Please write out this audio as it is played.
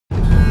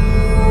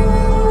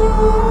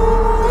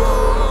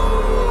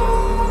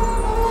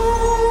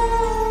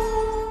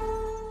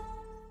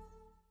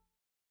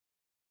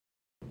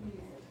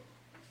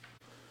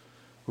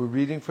We're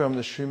reading from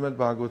the Srimad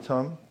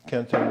Bhagavatam,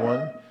 Canto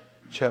 1,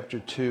 Chapter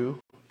 2,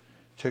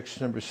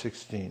 text number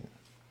 16.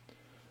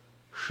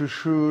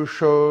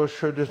 Shushusho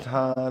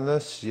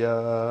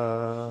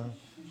Shraddhanasya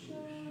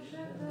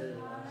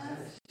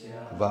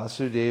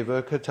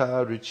Vasudeva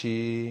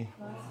Katarichi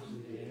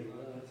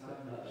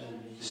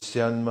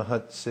Syan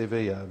Mahat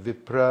Sevaya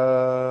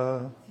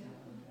Vipra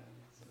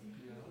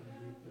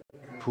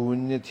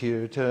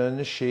Punyatirtha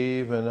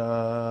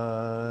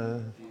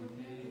Nishevana.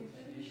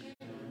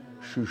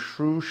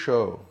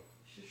 Shushrusho,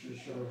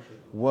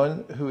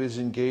 one who is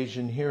engaged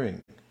in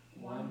hearing.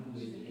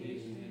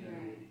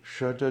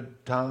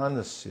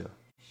 Shraddhanasya,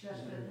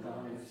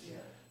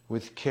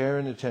 with care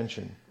and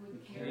attention.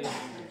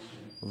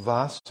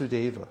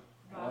 Vasudeva,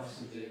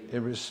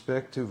 in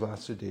respect to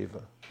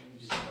Vasudeva.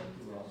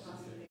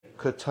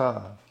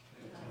 Kata,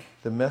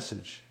 the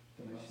message.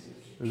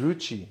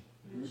 Ruchi,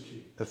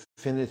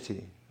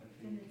 affinity.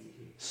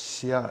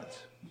 Syat,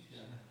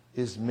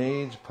 is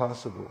made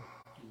possible.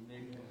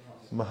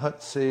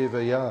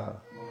 Mahatsevaya,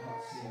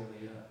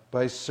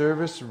 by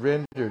service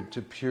rendered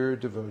to pure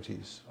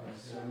devotees.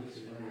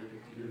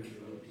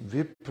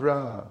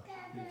 Vipra,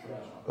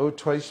 O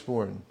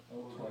twice-born.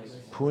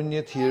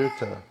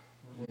 Punyatirtha,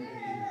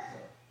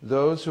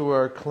 those who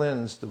are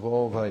cleansed of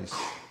all vice.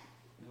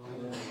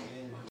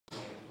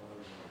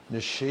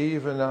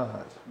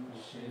 Nishevanat,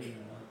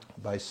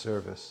 by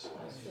service.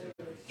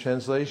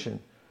 Translation,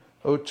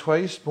 O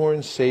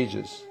twice-born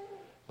sages,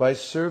 by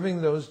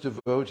serving those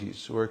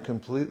devotees who are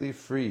completely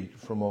freed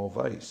from all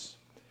vice,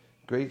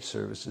 great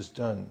service is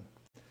done.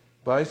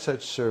 By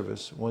such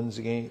service, one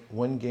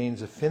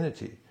gains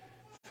affinity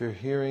for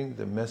hearing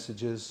the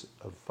messages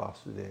of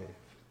Vasudeva.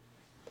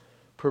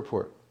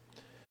 Purport.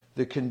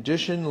 The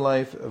conditioned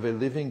life of a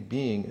living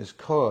being is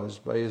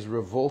caused by his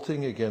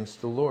revolting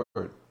against the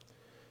Lord.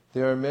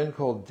 There are men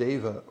called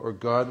Deva, or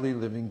godly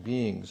living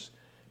beings,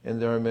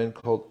 and there are men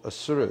called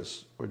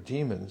Asuras, or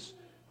demons,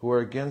 who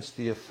are against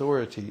the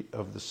authority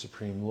of the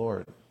Supreme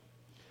Lord.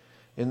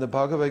 In the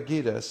Bhagavad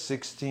Gita,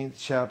 16th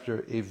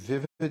chapter, a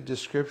vivid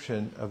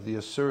description of the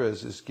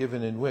Asuras is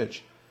given, in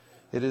which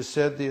it is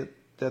said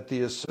that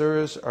the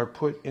Asuras are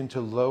put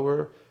into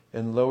lower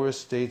and lower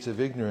states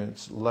of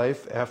ignorance,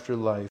 life after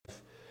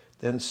life,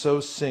 and so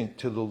sink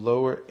to the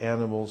lower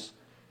animal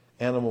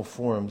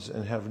forms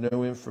and have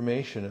no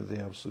information of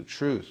the absolute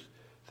truth,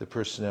 the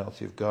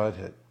personality of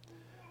Godhead.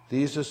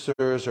 These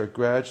Asuras are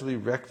gradually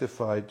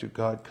rectified to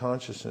God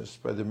consciousness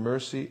by the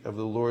mercy of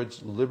the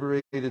Lord's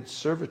liberated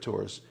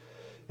servitors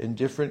in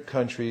different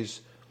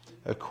countries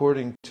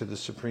according to the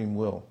supreme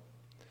will.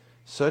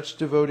 Such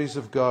devotees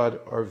of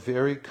God are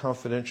very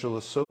confidential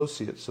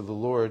associates of the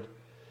Lord,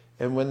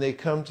 and when they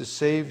come to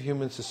save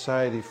human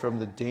society from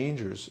the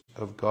dangers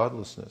of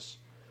godlessness,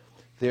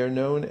 they are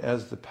known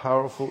as the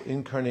powerful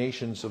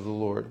incarnations of the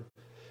Lord,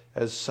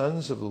 as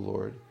sons of the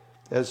Lord,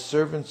 as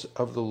servants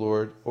of the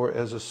Lord, or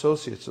as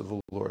associates of the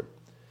Lord,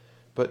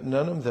 but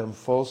none of them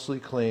falsely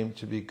claim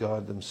to be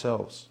God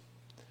themselves.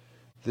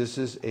 This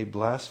is a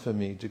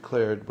blasphemy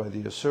declared by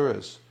the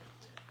Asuras,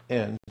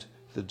 and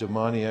the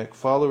demoniac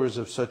followers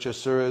of such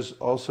Asuras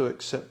also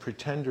accept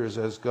pretenders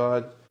as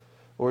God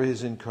or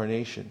his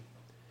incarnation.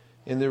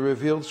 In the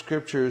revealed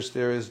scriptures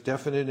there is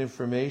definite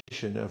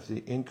information of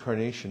the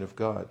incarnation of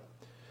God.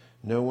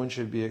 No one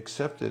should be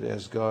accepted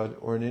as God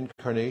or an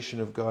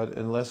incarnation of God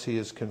unless he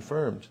is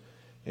confirmed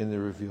in the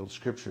revealed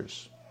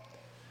scriptures.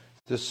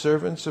 The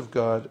servants of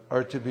God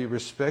are to be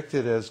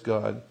respected as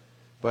God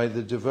by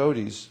the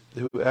devotees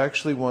who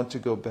actually want to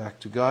go back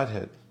to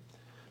Godhead.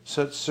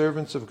 Such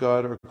servants of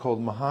God are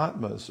called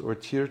Mahatmas or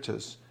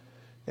Tirthas,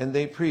 and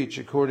they preach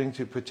according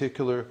to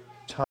particular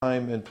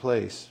time and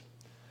place.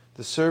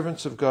 The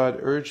servants of God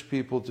urge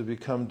people to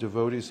become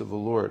devotees of the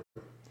Lord.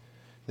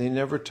 They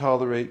never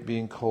tolerate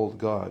being called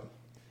God.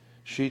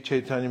 Sri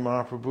Chaitanya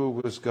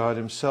Mahaprabhu was God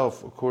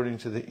himself according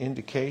to the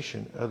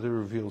indication of the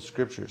revealed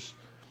scriptures,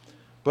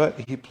 but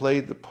he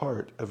played the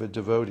part of a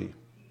devotee.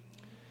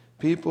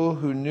 People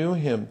who knew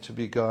him to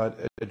be God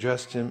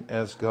addressed him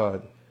as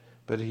God,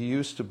 but he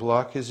used to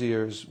block his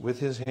ears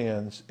with his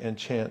hands and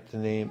chant the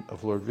name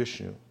of Lord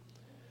Vishnu.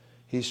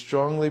 He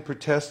strongly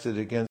protested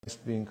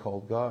against being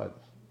called God,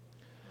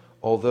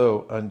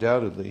 although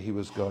undoubtedly he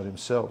was God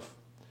himself.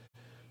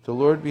 The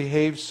Lord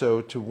behaved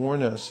so to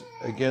warn us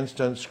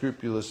against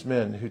unscrupulous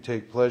men who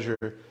take pleasure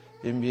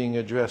in being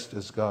addressed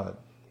as God.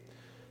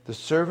 The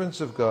servants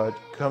of God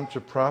come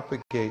to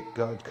propagate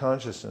God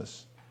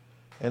consciousness,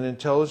 and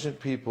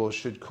intelligent people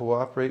should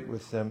cooperate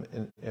with them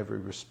in every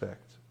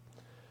respect.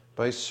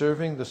 By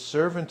serving the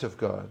servant of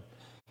God,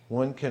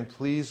 one can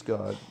please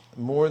God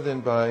more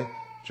than by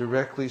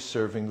directly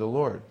serving the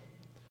Lord.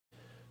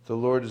 The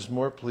Lord is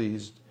more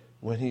pleased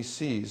when he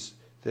sees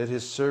that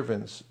his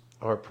servants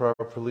are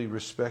properly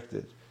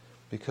respected,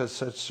 because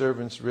such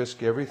servants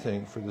risk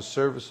everything for the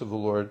service of the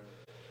Lord,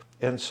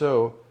 and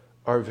so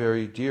are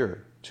very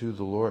dear to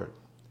the Lord.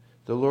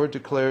 The Lord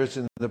declares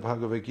in the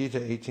Bhagavad Gita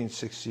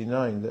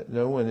 1869 that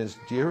no one is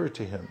dearer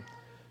to him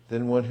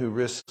than one who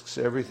risks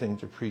everything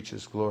to preach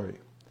his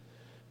glory.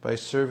 By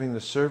serving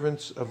the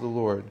servants of the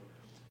Lord,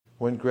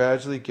 one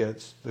gradually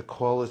gets the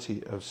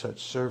quality of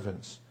such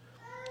servants.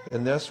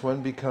 And thus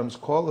one becomes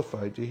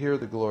qualified to hear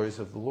the glories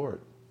of the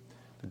Lord,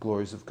 the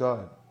glories of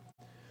God.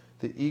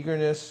 The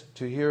eagerness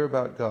to hear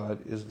about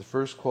God is the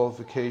first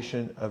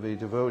qualification of a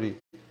devotee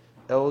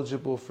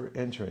eligible for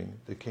entering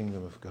the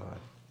kingdom of God.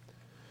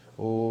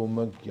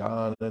 Om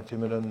Jnana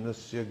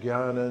Timirandasya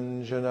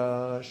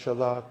Jnananjana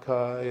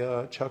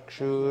Shalakaya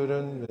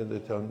Chakshuran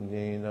Viditam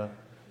Yena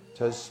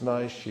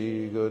Tasmai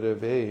Shri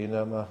Gurave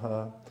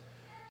Namaha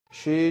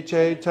Shri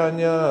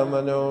Chaitanya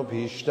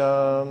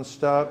Manobhishtam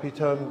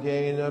Stapitam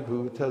Yena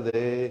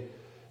Bhutale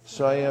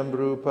Swayam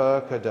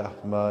Rupa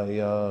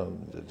Kadahmayam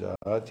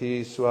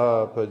Dadati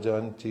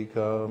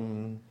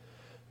Swapadantikam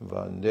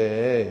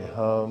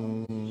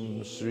Vandeham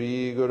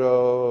Sri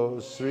Guru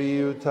Sri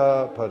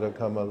Yuta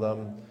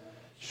Padakamalam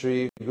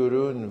Shri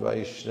Gurun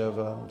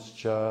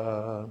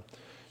Vaishnavamscha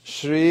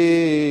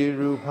Shri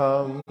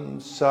Rupam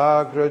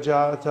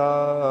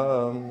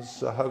Sagrajatam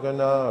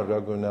Sahagana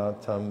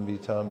Raghunatam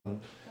Vitam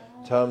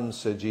Tam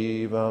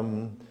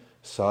Sajivam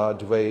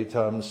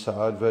Sadvaitam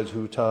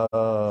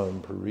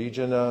Sadvadhutam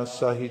Parijana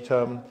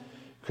Sahitam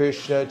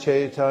Krishna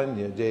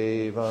Chaitanya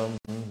Devam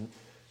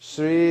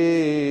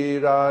Sri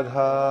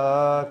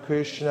Radha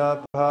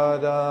Krishna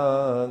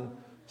Padan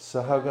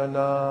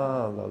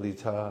Sahagana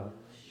Lalita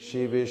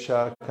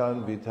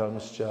Shivishakhan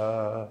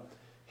Vitamscha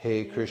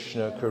He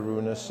Krishna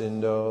Karuna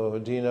Sindho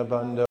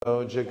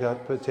Dinabandho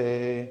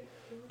Jagatpate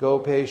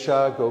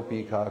Gopesha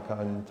Gopika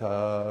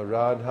Kanta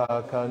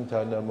Radha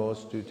Kanta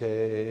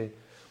Namostute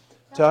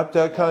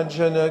Tapta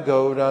Kanchana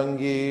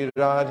Gaurangi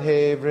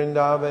Radhe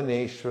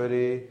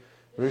Vrindavaneshwari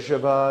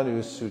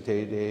Rishabhanu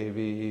Sute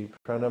Devi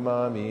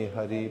Pranamami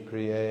Hari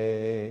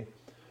Priye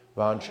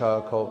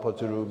Vancha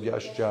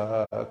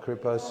Kalpatarubhyascha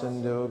Kripa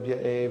Sindhubhya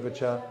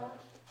Evacha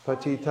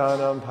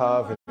Patitanam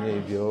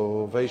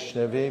Pavanebhyo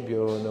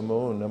Vaishnavebhyo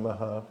Namo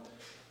Namaha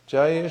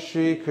Jaya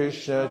Shri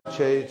Krishna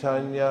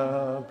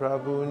Chaitanya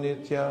Prabhu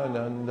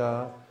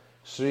Nityananda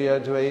Sri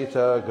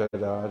Advaita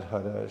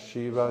Gadadhara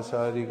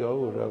Shivasari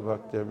Gaura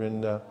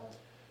Bhaktivinoda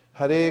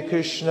Hare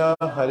Krishna,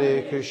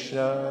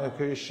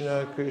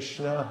 Krishna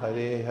Krishna,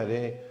 Hare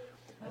Hare,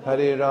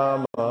 Hare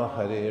Rama,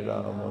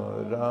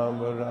 Rama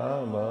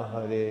Rama,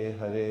 Hare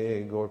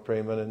Hare, Gaur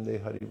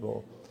Premanande Hari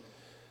Bol.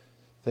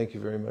 Thank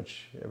you very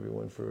much,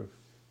 everyone, for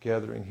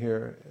gathering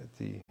here at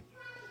the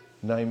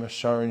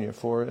Naimisharanya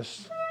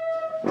forest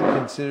to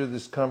consider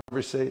this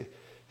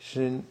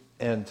conversation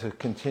and to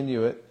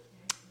continue it,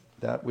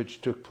 that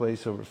which took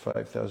place over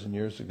 5,000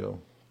 years ago.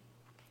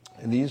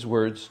 And these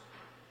words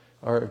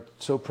are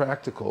so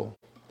practical.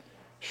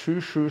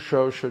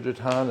 Shushusho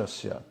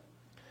Shudhatanasya.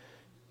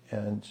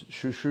 And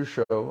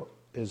Shushusho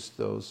is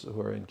those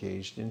who are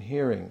engaged in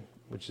hearing,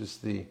 which is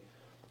the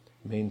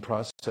main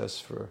process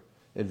for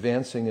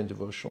advancing in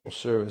devotional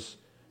service.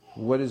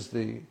 What is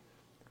the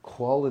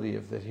quality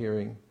of that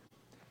hearing?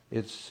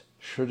 It's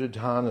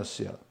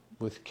Shudhatanasya,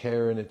 with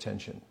care and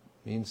attention.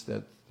 It means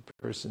that the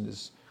person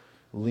is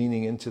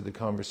leaning into the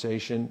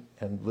conversation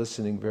and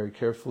listening very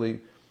carefully,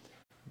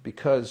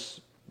 because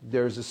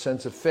there's a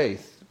sense of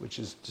faith, which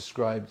is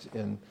described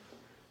in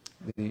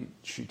the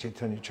Sri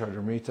Chaitanya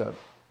Charitamrita.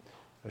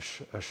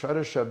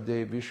 Ashara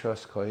Shabde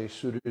Vishwas Koi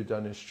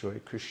Suridhanishchoy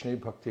Krishna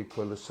Bhakti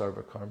Kola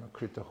Sarva Karma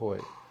Krita Hoy.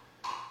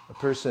 A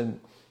person,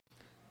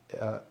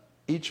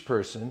 each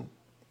person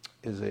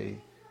is a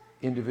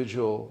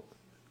individual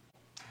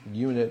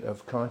unit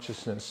of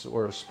consciousness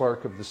or a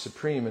spark of the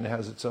Supreme, and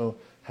has its own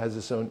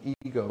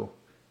ego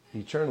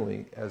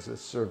eternally as a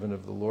servant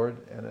of the Lord,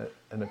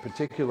 and a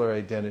particular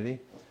identity.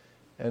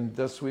 And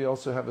thus we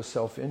also have a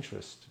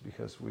self-interest,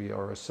 because we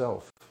are a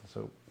self.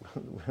 So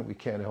we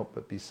can't help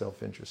but be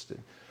self-interested.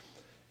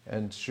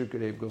 And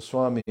Shukadeva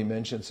Goswami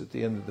mentions at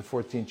the end of the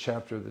 14th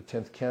chapter of the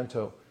 10th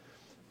canto,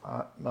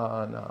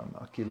 Atmanam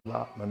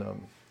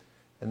Akilatmanam.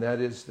 And that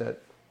is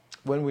that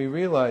when we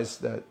realize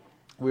that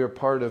we are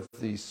part of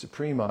the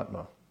Supreme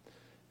Atma,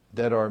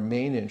 that our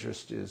main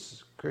interest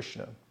is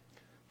Krishna,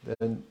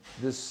 then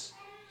this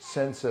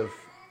sense of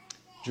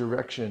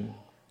direction,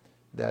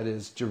 that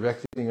is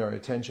directing our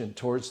attention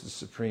towards the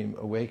Supreme,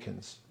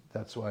 awakens.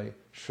 That's why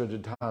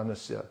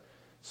Shraddhanasya.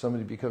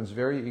 Somebody becomes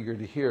very eager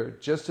to hear,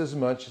 just as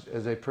much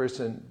as a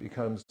person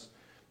becomes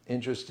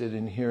interested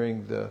in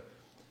hearing the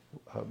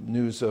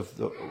news of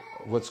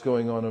what's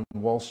going on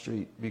Wall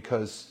Street,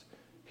 because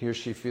he or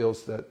she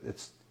feels that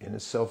it's in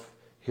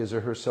his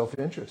or her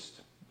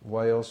self-interest.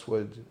 Why else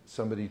would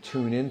somebody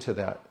tune into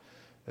that?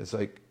 It's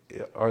like,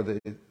 are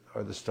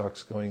the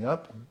stocks going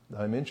up?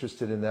 I'm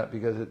interested in that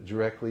because it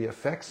directly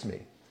affects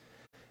me.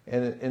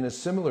 And in a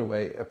similar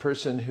way, a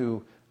person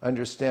who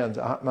understands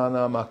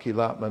Atmanam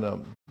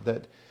Akilatmanam,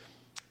 that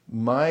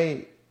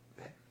my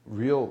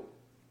real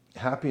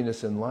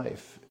happiness in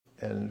life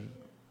and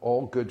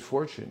all good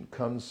fortune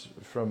comes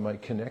from my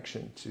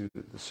connection to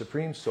the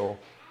Supreme Soul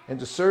and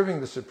to serving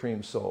the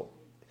Supreme Soul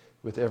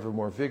with ever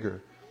more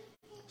vigor.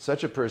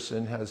 Such a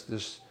person has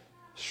this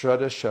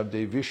Shraddha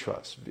Shabde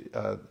Vishwas,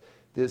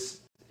 this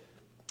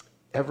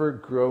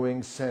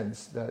ever-growing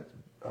sense that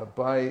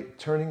by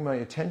turning my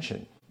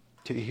attention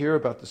to hear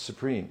about the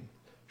Supreme.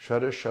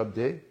 Shada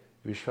Shabde,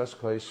 Vishwas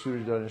Koi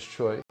Suridanish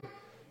Choi,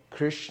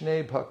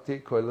 Krishna Bhakti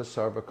Koila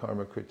Sarva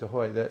Karma Krita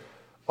Hoy, that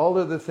all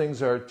of the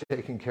things are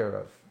taken care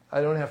of.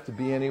 I don't have to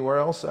be anywhere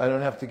else. I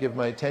don't have to give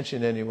my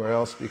attention anywhere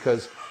else,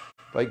 because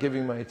by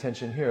giving my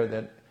attention here,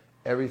 then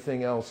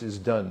everything else is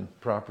done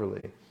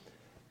properly.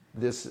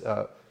 This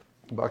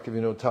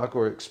Bhaktivinoda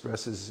Thakur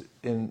expresses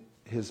in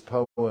his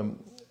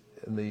poem,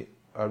 in the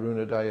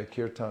Arunodaya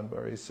Kirtan,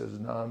 where he says,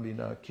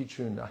 Namina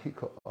Kichu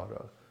Nahiko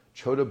Ara,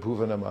 Choda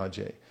Bhuvana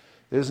Maje.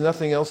 There's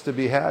nothing else to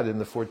be had in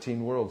the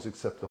 14 worlds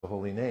except the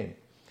holy name.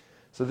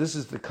 So this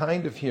is the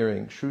kind of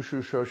hearing,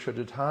 Shushu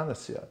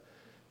Shoshadhanasya,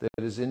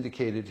 that is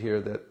indicated here,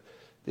 that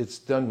it's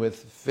done with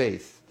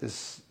faith,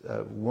 this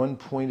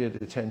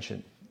one-pointed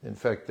attention. In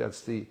fact,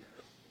 that's the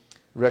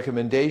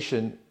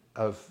recommendation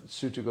of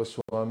Sutta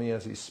Goswami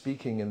as he's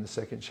speaking in the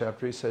second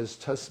chapter. He says,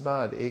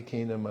 Tasmad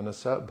ekena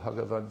manasa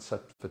bhagavan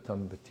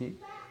sattvatam bhati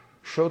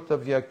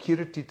shotavya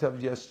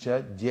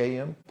kirtitavyascha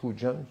dhyayam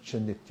pujam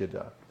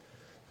chanityada.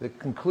 The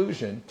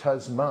conclusion,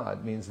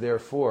 tasmad, means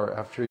therefore,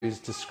 after he's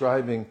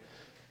describing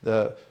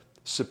the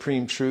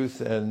supreme truth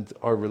and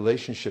our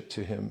relationship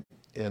to him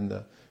in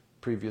the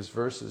previous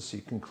verses, he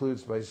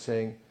concludes by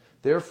saying,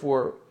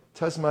 therefore,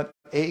 tasmat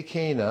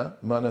ekena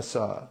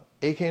manasa.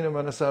 Ekena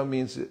manasa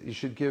means that you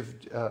should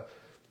give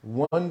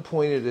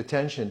one-pointed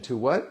attention to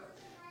what?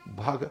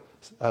 Bhagavan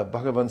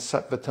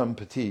Sattvatam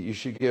Pati. You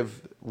should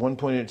give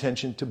one-pointed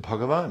attention to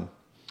Bhagavan.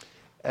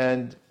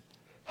 And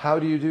how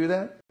do you do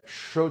that?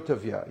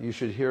 Shrotavya. You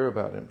should hear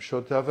about him.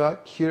 Shrotavya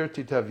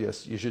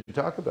kirtitavyas. You should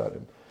talk about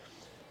him.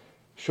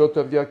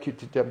 Shrotavya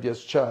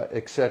kirtitavyas cha,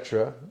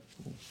 etc.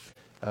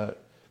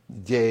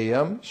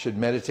 Dhyayam, should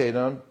meditate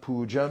on.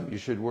 Pujam, you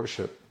should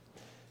worship.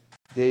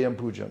 Dhyayam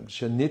pujam.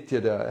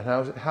 Nityada.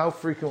 And how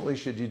frequently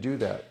should you do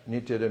that?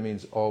 Nityada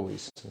means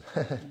always.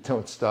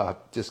 Don't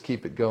stop. Just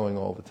keep it going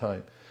all the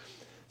time.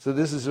 So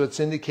this is what's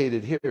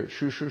indicated here.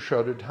 Shushu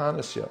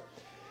Shradhanasya.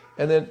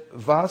 And then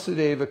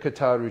Vasudeva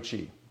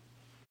Kataruchi.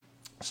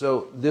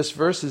 So this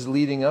verse is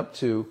leading up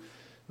to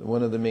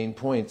one of the main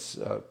points,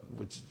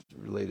 which is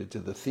related to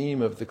the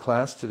theme of the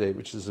class today,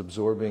 which is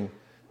absorbing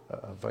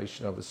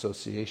Vaishnava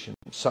association,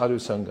 Sadhu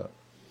Sanga.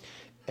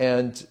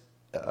 And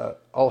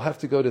I'll have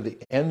to go to the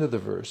end of the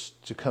verse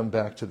to come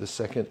back to the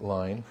second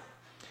line,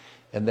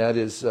 and that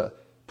is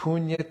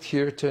Punya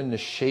Tirtha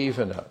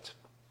Nishevanat.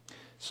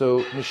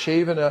 So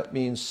Nishevanat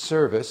means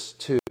service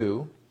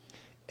to,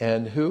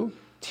 and who?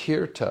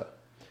 Tirtha.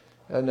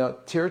 And now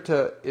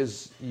Tirtha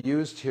is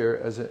used here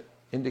as an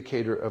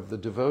indicator of the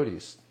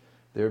devotees.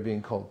 They're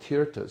being called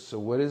Tirthas. So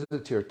what is a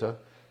Tirtha?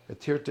 A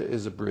Tirtha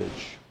is a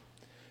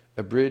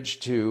bridge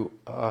to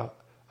a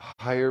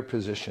higher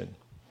position.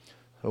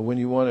 So when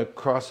you want to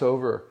cross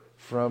over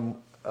from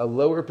a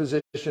lower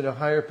position to a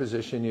higher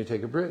position, you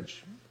take a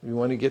bridge. You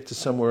want to get to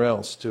somewhere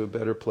else, to a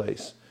better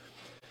place.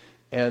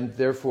 And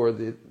therefore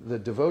the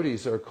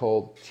devotees are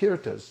called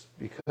Tirthas,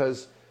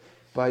 because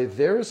by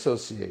their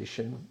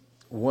association,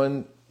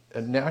 one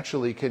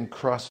naturally can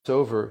cross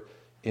over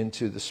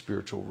into the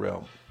spiritual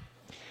realm.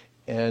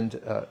 And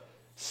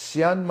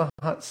Syan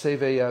Mahat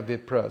Seveya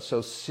Vipra.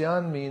 So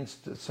Syan means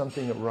that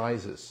something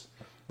arises,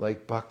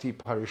 like Bhakti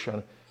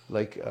Parishana,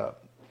 like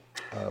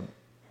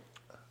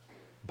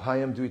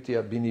Bhayam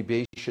Dvitiya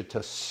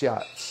Binibeshita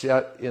Syat.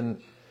 Syat in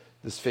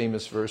this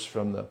famous verse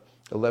from the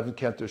 11th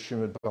canto of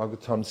Srimad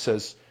Bhagavatam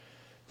says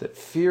that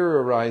fear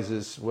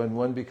arises when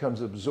one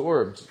becomes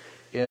absorbed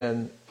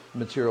in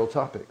material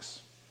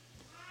topics.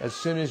 As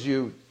soon as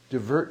you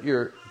divert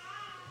your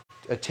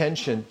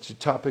attention to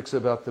topics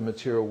about the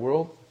material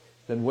world,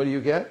 then what do you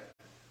get?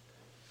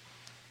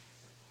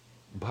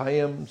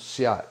 Bhayam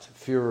syat,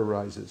 fear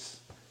arises.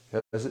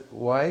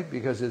 Why?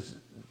 Because it's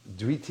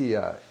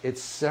dvitiya,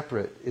 it's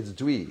separate, it's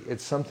dvi,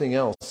 it's something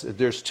else.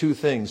 There's two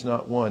things,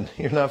 not one.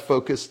 You're not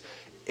focused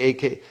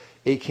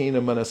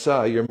ekena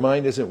manasa. Your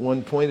mind isn't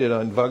one pointed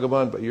on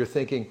Bhagavan, but you're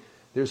thinking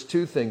there's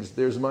two things.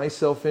 There's my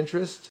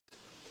self-interest,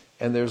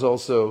 and there's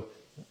also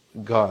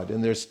God.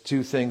 And there's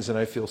two things, and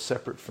I feel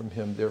separate from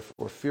Him,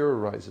 therefore fear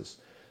arises.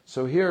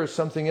 So here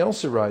something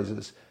else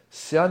arises.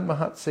 Syad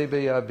Mahat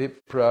Seveya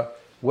Vipra.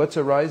 What's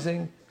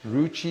arising?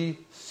 Ruchi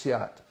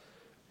Syat.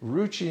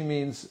 Ruchi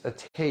means a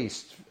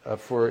taste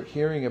for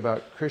hearing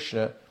about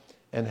Krishna.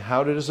 And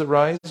how does it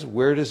arise?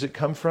 Where does it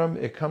come from?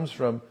 It comes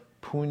from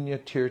Punya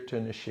Tirtha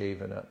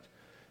Nishevanat.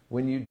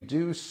 When you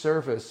do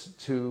service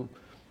to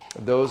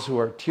those who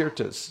are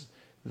Tirthas,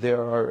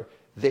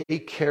 they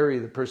carry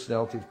the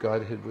personality of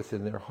Godhead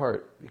within their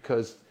heart,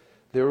 because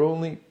their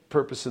only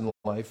purpose in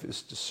life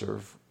is to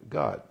serve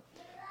God.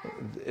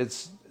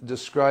 It's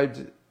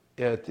described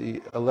at the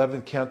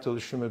 11th canto of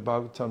Srimad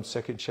Bhagavatam,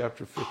 2nd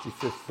chapter,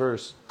 55th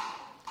verse,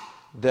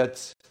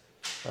 that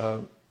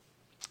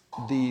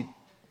the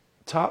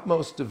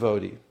topmost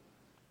devotee,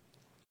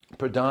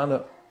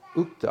 Pradhana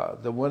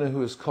Ukta, the one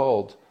who is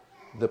called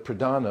the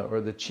Pradhana,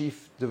 or the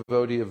chief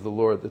devotee of the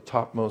Lord, the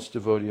topmost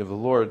devotee of the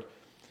Lord,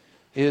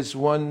 is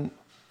one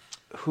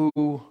who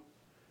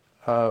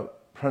pranaya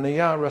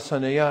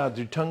rasanaya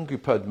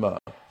dhritangi padma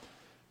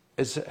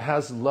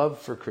has love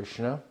for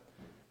Krishna,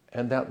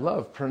 And that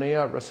love,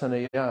 pranaya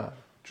rasanaya,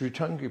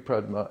 dhritangi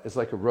pradma, is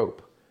like a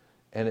rope.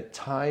 And it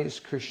ties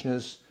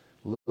Krishna's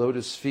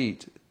lotus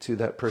feet to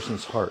that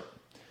person's heart.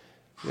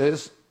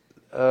 The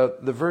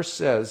verse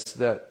says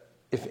that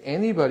if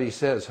anybody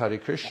says Hare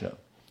Krishna,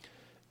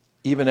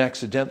 even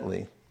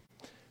accidentally,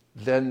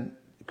 then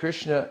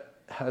Krishna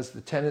has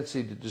the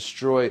tendency to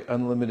destroy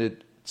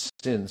unlimited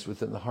sins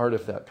within the heart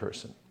of that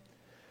person.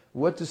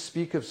 What to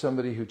speak of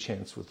somebody who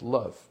chants with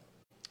love?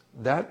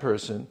 That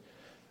person,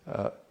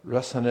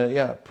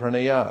 rasanaya,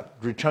 pranaya,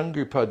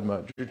 dhritangi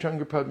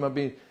padma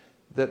being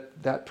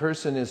that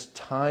person is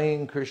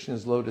tying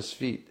Krishna's lotus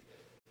feet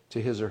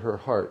to his or her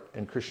heart,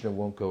 and Krishna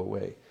won't go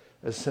away.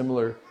 A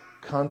similar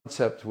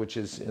concept which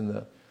is in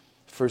the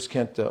first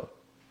canto,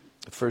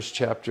 first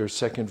chapter,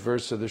 second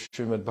verse of the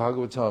Srimad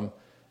Bhagavatam,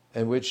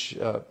 in which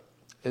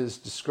is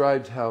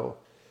described how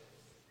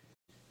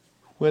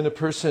when a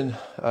person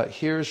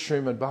hears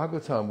Srimad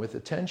Bhagavatam with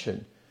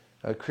attention,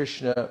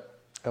 Krishna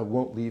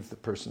won't leave the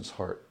person's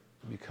heart.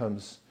 It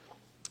becomes,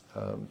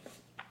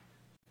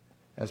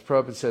 as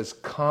Prabhupada says,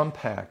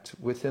 compact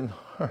within the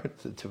heart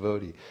of the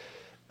devotee.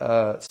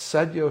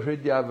 Sadyo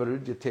hridya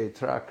varudyate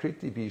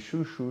trakriti bi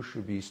shushu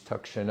shubis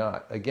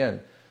takshanat.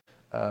 Again,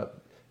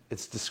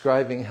 it's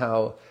describing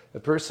how a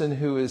person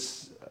who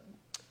is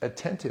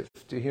attentive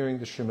to hearing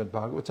the Srimad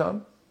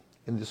Bhagavatam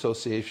in the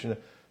association of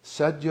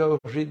Sadyo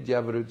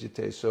hridya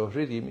varudyate. So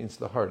hridi means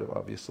the heart,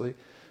 obviously.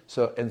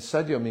 So, and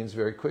sadyo means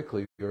very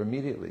quickly or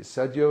immediately.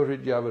 Sadyo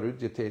hridya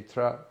varudyate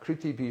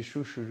trakriti bi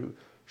shushu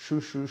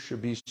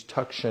shubis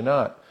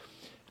takshanat.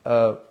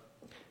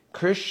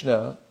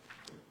 Krishna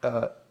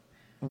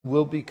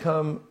will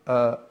become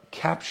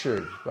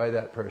captured by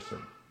that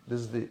person. This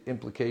is the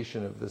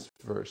implication of this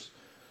verse.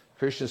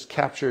 Krishna's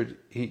captured,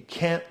 he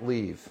can't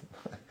leave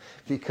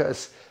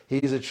because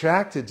he's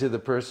attracted to the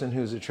person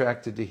who's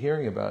attracted to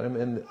hearing about him.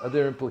 And the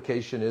other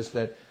implication is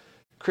that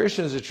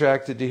Krishna is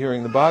attracted to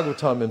hearing the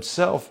Bhagavatam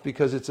himself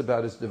because it's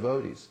about his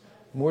devotees.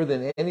 More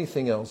than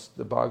anything else,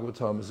 the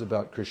Bhagavatam is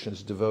about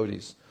Krishna's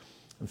devotees.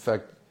 In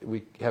fact,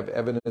 we have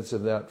evidence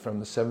of that from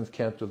the 7th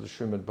canto of the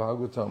Srimad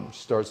Bhagavatam, which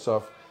starts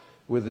off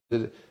with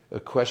a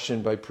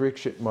question by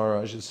Parikshit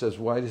Maharaj. It says,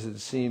 why does it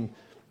seem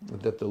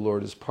that the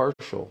Lord is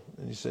partial?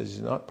 And he says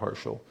he's not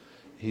partial.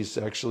 He's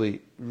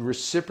actually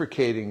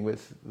reciprocating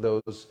with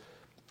those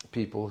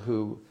people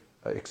who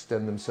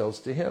extend themselves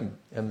to him.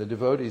 And the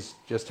devotees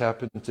just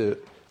happen to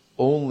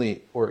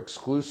only or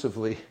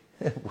exclusively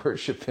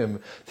worship him.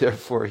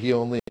 Therefore, he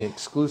only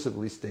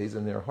exclusively stays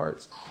in their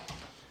hearts.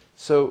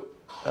 So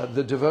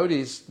the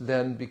devotees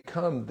then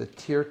become the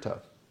tirtha,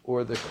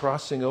 or the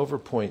crossing over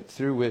point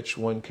through which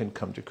one can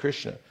come to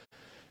Krishna.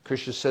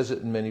 Krishna says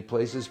it in many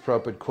places.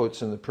 Prabhupada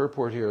quotes in the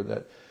purport here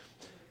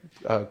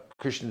that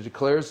Krishna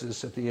declares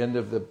this at the end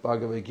of the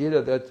Bhagavad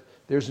Gita, that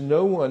there's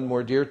no one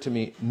more dear to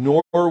me,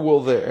 nor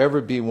will there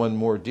ever be one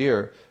more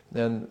dear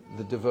than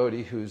the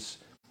devotee who's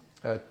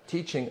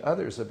teaching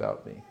others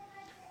about me.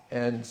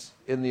 And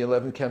in the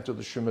 11th canto of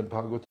the Srimad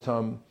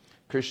Bhagavatam,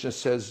 Krishna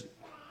says,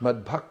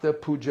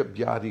 Madbhakta puja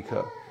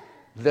bhyadika,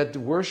 that the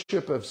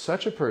worship of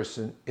such a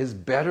person is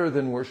better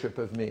than worship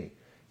of me.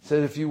 He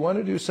said, if you want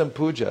to do some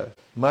puja,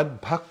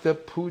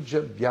 madbhakta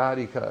puja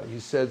bhyadika, he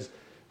says,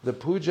 the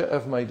puja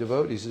of my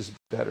devotees is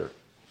better.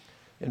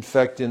 In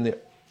fact, in the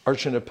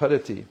Archana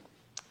Padati,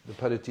 the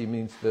Padati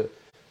means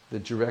the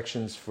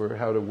directions for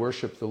how to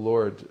worship the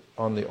Lord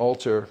on the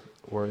altar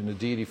or in a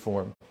deity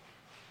form.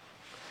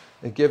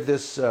 They give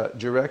this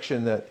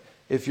direction that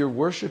if you're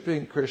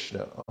worshiping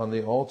Krishna on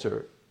the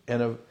altar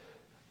and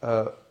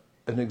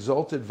an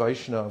exalted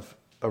Vaishnav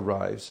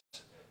arrives,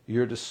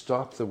 you're to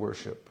stop the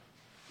worship.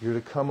 You're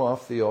to come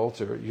off the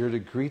altar. You're to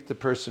greet the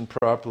person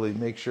properly,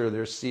 make sure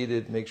they're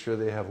seated, make sure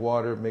they have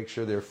water, make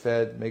sure they're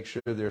fed, make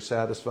sure they're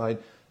satisfied.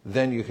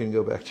 Then you can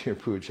go back to your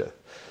puja.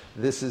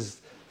 This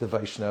is the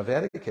Vaishnava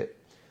etiquette.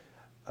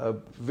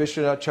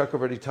 Vishwanath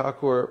Chakravarti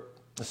Thakur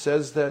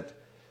says that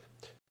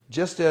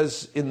just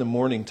as in the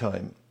morning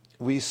time,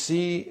 we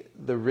see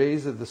the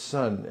rays of the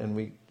sun, and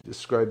we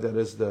describe that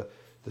as the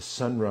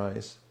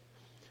sunrise,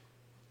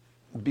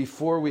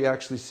 before we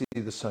actually see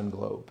the sun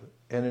globe.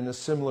 And in a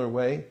similar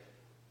way,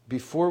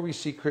 before we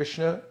see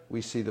Krishna,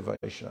 we see the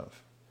Vaishnav.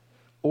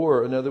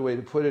 Or another way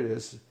to put it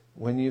is,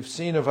 when you've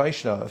seen a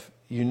Vaishnav,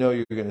 you know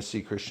you're going to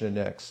see Krishna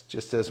next.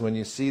 Just as when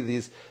you see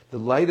the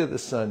light of the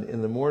sun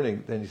in the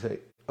morning, then you say,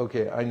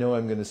 okay, I know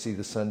I'm going to see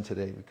the sun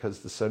today because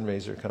the sun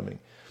rays are coming.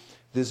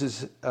 This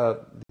is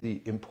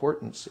the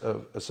importance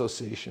of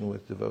association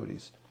with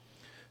devotees.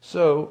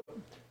 So,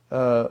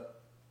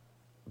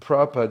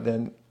 Prabhupada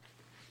then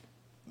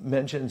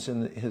mentions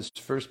in his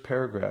first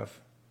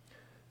paragraph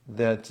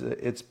that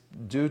it's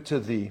due to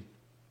the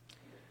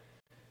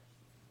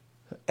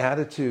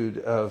attitude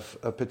of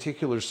a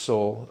particular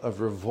soul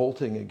of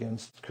revolting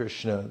against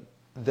Krishna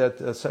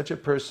that such a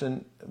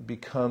person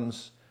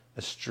becomes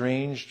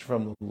estranged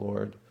from the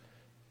Lord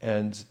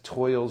and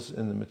toils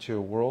in the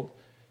material world.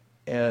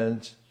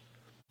 And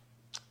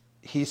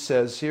he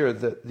says here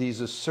that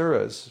these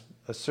asuras,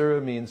 asura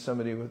means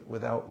somebody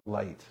without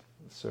light.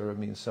 Asura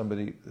means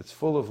somebody that's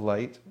full of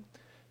light,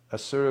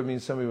 Asura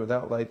means somebody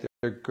without light.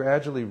 They're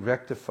gradually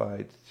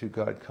rectified to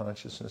God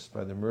consciousness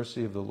by the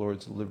mercy of the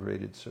Lord's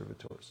liberated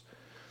servitors.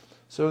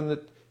 So in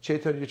the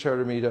Chaitanya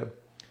Charitamrita,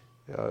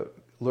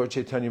 Lord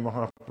Chaitanya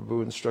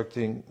Mahaprabhu,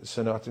 instructing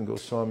Sanatana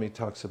Goswami,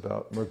 talks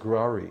about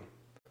Mrigarhi,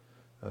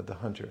 the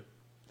hunter.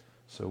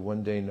 So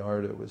one day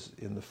Narada was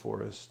in the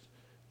forest,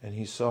 and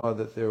he saw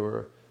that there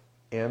were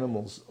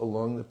animals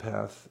along the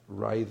path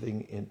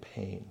writhing in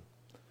pain.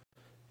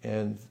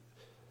 And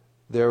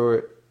there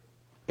were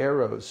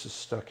arrows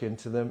stuck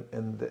into them,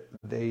 and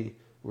they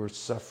were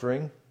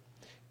suffering.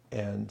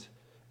 And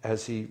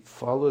as he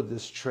followed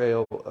this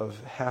trail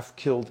of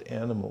half-killed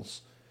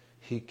animals,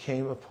 he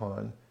came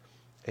upon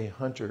a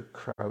hunter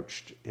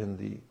crouched in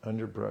the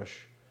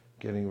underbrush,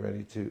 getting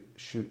ready to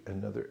shoot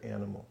another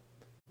animal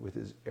with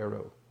his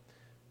arrow.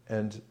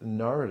 And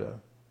Narada,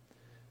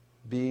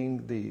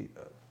 being the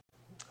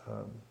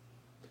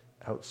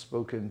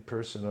outspoken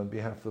person on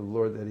behalf of the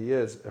Lord that he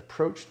is,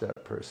 approached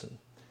that person.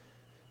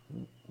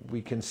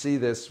 We can see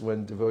this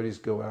when devotees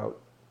go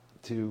out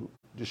to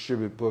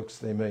distribute books.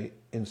 They may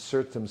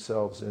insert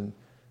themselves in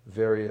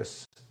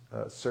various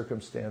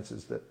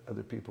circumstances that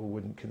other people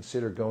wouldn't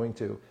consider going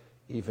to,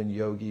 even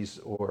yogis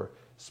or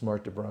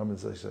smarta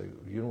Brahmins. They say,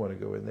 you don't want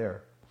to go in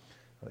there.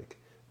 Like,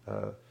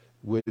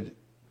 would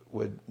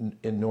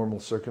in normal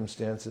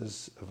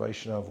circumstances a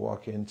Vaishnav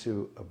walk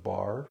into a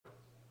bar,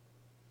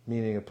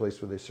 meaning a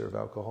place where they serve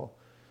alcohol?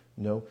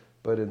 No.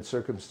 But in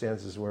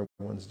circumstances where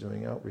one's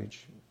doing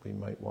outreach, we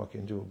might walk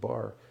into a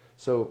bar.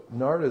 So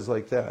Narada's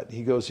like that.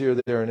 He goes here,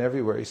 there, and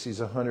everywhere. He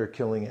sees a hunter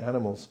killing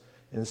animals.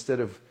 Instead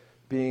of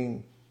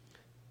being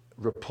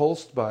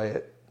repulsed by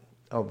it,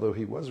 although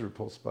he was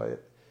repulsed by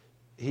it,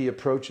 he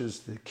approaches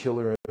the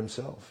killer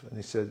himself. And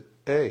he said,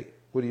 hey,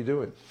 what are you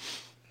doing?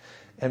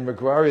 And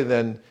Mrigarhi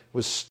then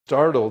was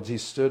startled. He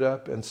stood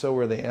up, and so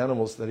were the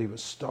animals that he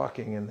was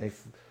stalking, and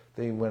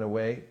they went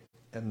away.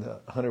 And the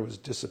hunter was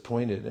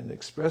disappointed and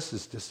expressed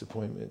his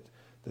disappointment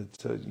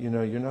that,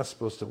 you're not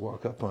supposed to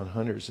walk up on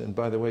hunters. And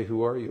by the way,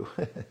 who are you?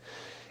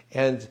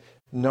 And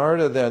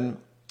Narada then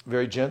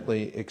very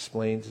gently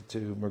explained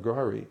to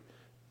Mrigarhi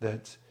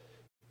that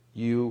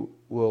you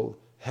will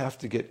have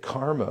to get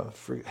karma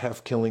for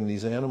half killing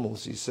these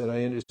animals. He said,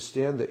 I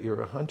understand that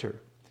you're a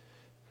hunter.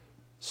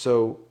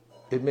 So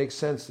it makes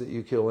sense that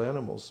you kill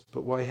animals,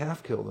 but why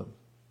half kill them?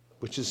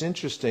 Which is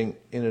interesting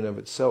in and of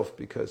itself,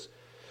 because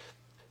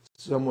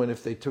someone,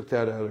 if they took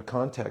that out of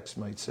context,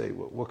 might say,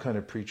 well, what kind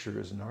of preacher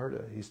is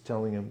Narada? He's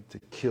telling him to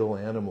kill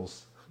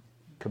animals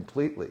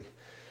completely.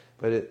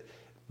 But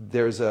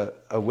there's a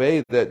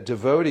way that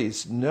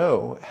devotees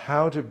know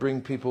how to bring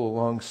people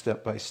along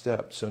step by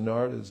step. So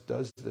Narada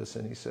does this,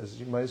 and he says,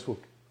 you might as well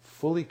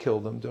fully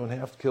kill them, don't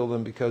have to kill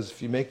them, because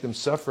if you make them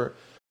suffer,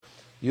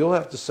 you'll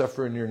have to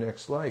suffer in your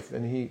next life.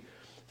 And he,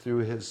 through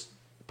his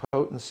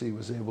potency,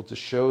 was able to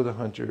show the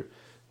hunter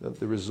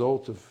the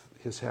result of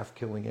his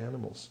half-killing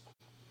animals.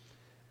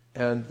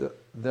 And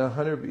the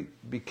hunter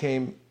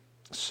became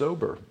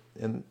sober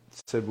and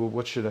said, well,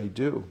 what should I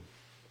do?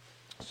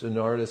 So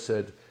Narada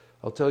said,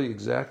 I'll tell you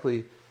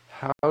exactly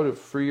how to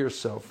free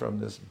yourself from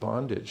this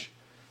bondage.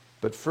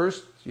 But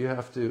first, you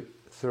have to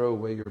throw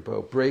away your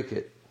bow, break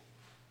it.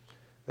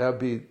 That would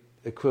be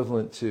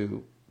equivalent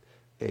to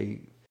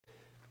a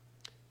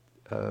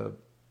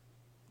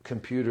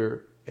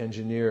computer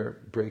engineer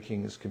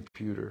breaking his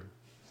computer.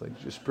 It's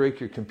like, just break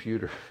your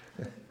computer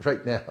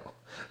right now,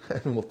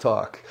 and we'll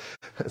talk.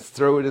 Let's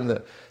throw it in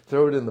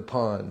the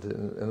pond,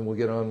 and we'll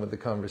get on with the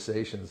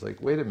conversation. It's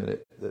like, wait a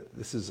minute,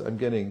 I'm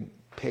getting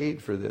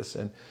paid for this,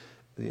 and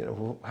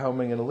how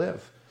am I going to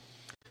live?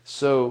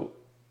 So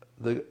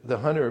the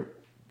hunter,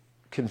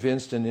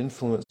 convinced and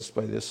influenced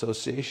by the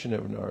association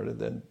of Narada,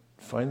 then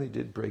finally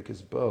did break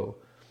his bow,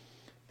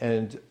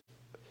 and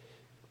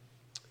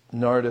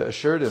Narada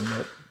assured him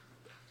that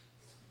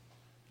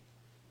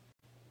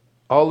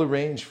I'll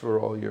arrange for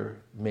all your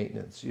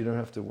maintenance. You don't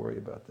have to worry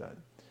about that.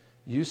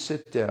 You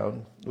sit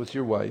down with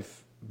your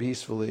wife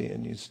peacefully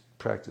and you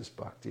practice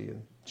bhakti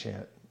and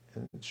chant.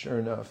 And sure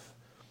enough,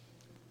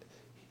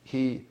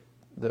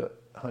 the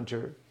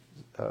hunter,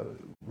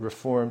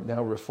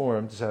 now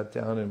reformed, sat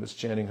down and was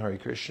chanting Hare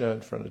Krishna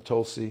in front of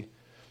Tulsi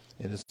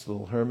in his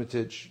little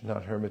hermitage,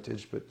 not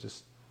hermitage, but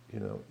just,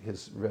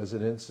 his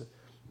residence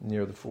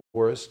near the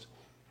forest.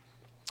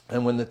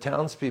 And when the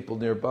townspeople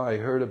nearby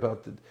heard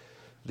about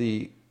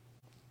the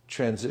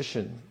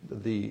transformation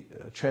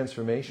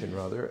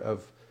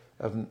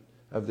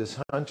of this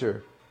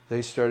hunter,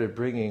 they started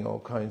bringing all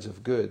kinds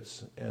of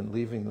goods and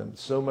leaving them.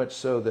 So much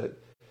so that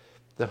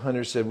the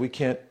hunter said, we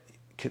can't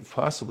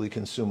possibly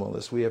consume all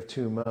this. We have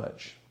too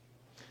much.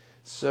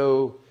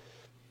 So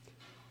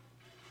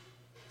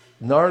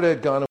Narada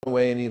had gone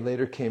away, and he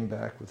later came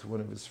back with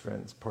one of his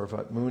friends,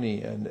 Parvat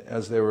Muni, and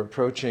as they were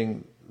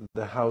approaching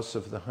the house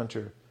of the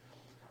hunter,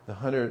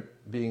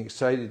 being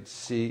excited to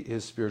see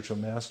his spiritual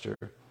master,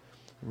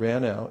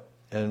 ran out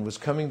and was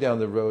coming down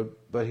the road,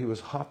 but he was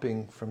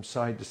hopping from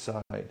side to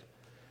side.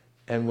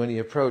 And when he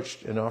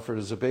approached and offered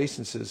his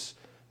obeisances,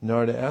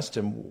 Narada asked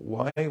him,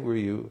 why were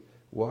you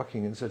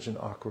walking in such an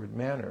awkward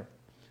manner?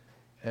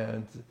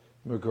 And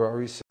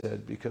Murari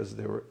said, because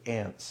there were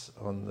ants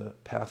on the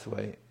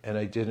pathway and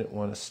I didn't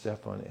want to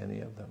step on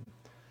any of them.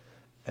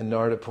 And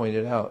Narada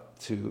pointed out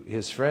to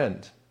his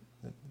friend,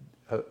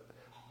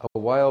 a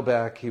while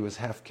back he was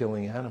half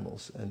killing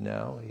animals and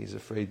now he's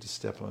afraid to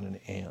step on an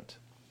ant.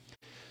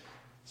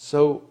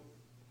 So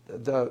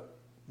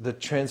the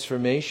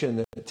transformation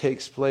that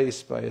takes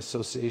place by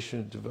association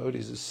of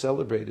devotees is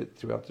celebrated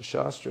throughout the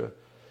Shastra.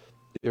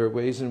 There are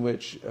ways in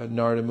which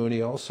Narada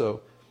Muni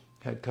also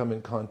had come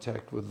in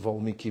contact with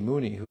Valmiki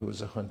Muni, who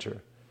was a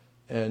hunter,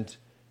 and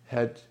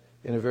had,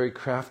 in a very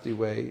crafty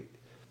way,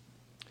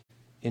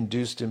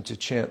 induced him to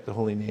chant the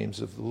holy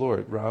names of the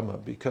Lord, Rama,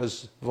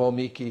 because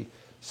Valmiki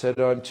said,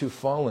 "Oh, I'm too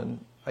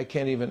fallen, I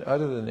can't even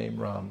utter the name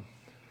Ram."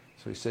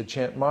 So he said,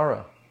 "Chant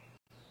Mara,"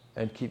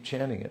 and keep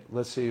chanting it.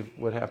 Let's see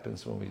what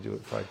happens when we do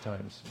it 5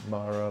 times.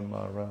 Mara,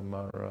 Mara,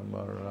 Mara,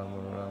 Mara, Rama,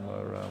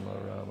 Rama, Rama,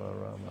 Rama,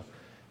 Rama.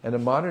 And a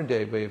modern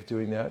day way of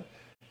doing that,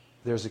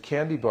 there's a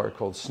candy bar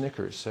called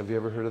Snickers. Have you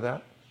ever heard of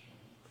that?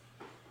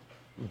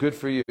 Good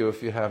for you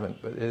if you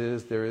haven't, but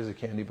there is a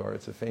candy bar.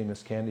 It's a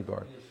famous candy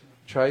bar.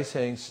 Try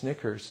saying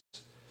Snickers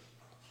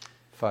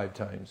 5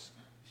 times.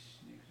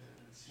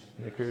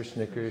 Snickers,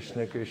 Snickers,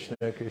 Snickers,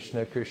 Snickers,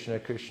 Snickers,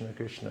 Snickers,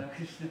 Snickers,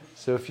 Snickers.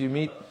 So if you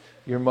meet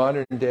your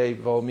modern day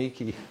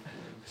Valmiki, who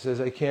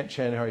says, "I can't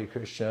chant Hare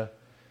Krishna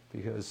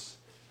because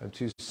I'm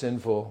too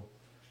sinful,"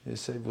 you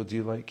say, "Well, do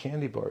you like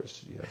candy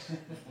bars?" "Yes."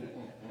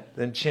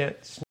 Then chant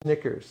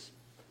Snickers.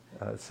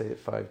 Say it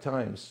 5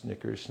 times.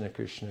 Snickers,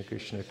 Snickers,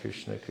 Snickers,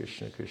 Snickers, Snickers,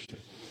 Snickers.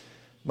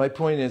 My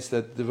point is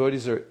that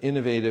devotees are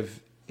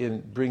innovative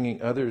in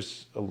bringing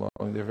others along.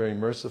 They're very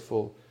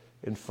merciful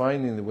in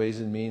finding the ways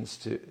and means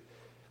to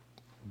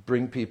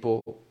bring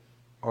people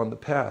on the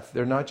path.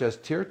 They're not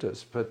just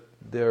tirthas, but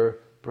they're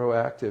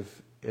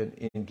proactive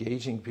in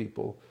engaging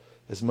people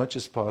as much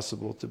as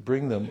possible to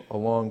bring them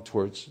along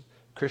towards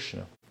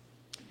Krishna.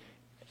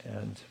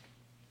 And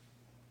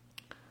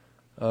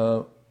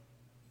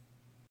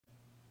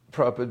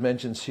Prabhupada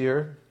mentions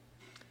here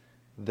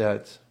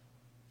that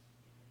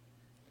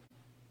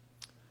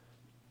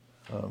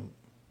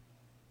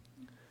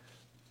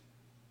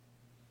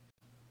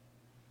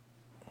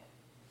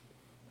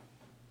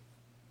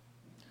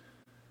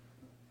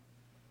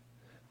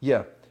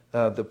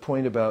the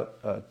point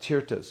about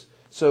tirthas.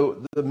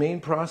 So the main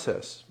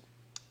process,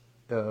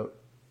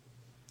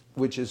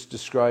 which is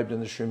described in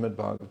the Srimad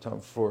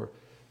Bhagavatam for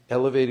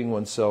elevating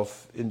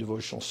oneself in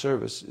devotional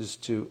service, is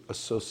to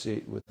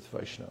associate with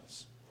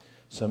Vaishnavas.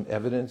 Some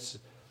evidence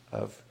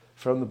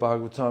from the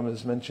Bhagavatam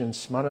is mentioned,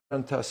 smaranta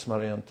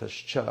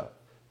smarayantascha,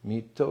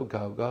 mito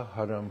gauga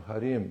haram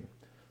harim,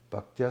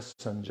 bhaktya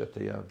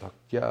sanjataya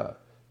bhaktya,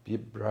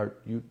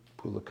 bibraryut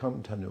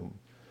pulakam tanum.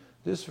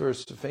 This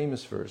verse, a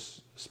famous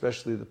verse,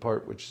 especially the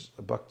part which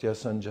bhaktya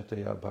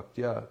sanjataya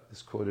bhaktya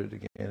is quoted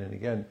again and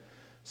again,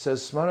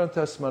 says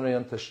smaranta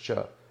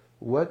smarayantascha.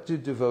 What do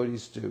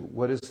devotees do?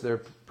 What is their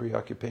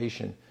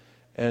preoccupation?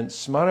 And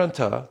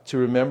smaranta, to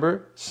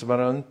remember,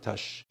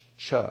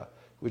 smarantascha,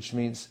 which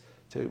means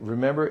to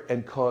remember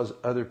and cause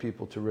other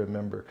people to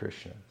remember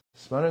Krishna.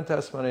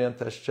 Smaranta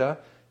smarayantascha,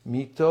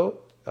 mito,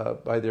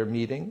 by their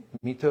meeting,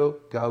 mito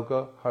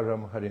gauga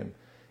haram harim.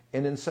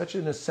 And in such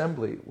an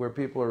assembly where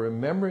people are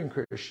remembering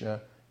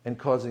Krishna and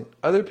causing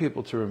other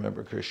people to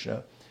remember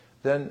Krishna,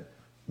 then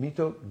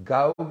mito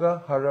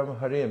gauga haram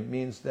harim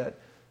means that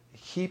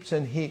heaps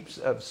and heaps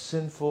of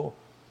sinful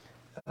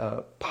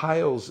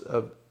piles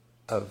of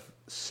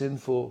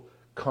sinful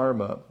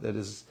karma that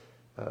is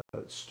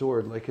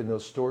stored, like in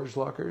those storage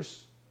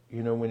lockers.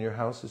 You know, when your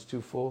house is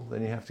too full,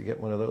 then you have to get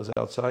one of those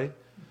outside.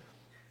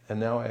 And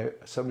now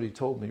somebody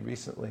told me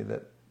recently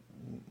that,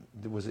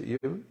 was it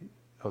you?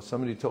 Oh,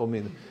 somebody told me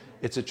that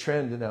it's a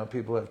trend now.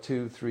 People have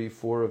 2, 3,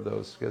 4 of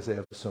those because they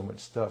have so much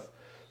stuff.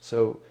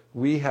 So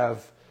we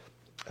have,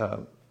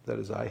 that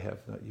is I have,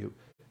 not you,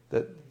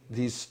 that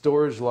these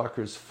storage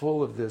lockers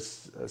full of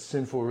this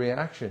sinful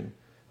reaction.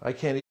 I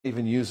can't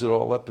even use it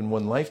all up in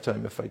one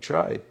lifetime if I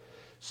tried.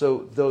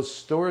 So those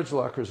storage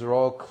lockers are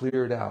all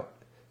cleared out.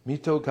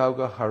 Mito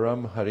gauga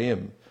haram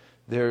harim.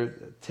 They're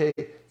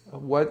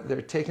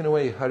taken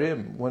away.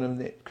 Harim, one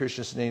of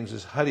Krishna's names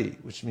is Hari,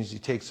 which means he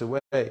takes away.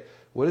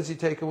 What does he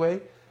take away?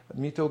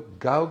 Mito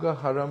gauga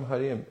haram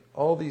harim.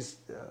 All these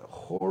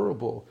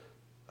horrible,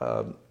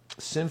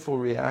 sinful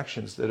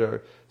reactions that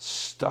are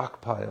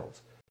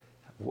stockpiled.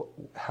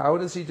 How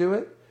does he do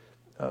it?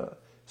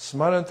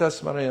 Smaranta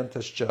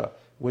smarayantascha.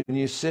 When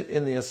you sit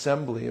in the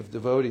assembly of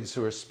devotees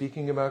who are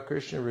speaking about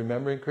Krishna,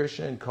 remembering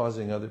Krishna, and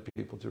causing other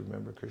people to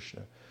remember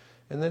Krishna.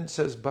 And then it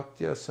says,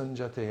 bhaktya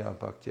sanjataya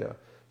bhaktya.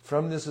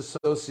 From this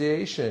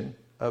association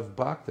of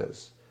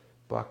bhaktas,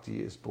 bhakti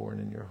is born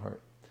in your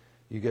heart.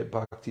 You get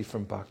bhakti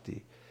from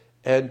bhakti.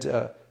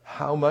 And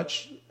how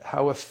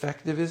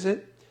effective is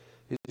it?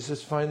 It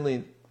says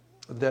finally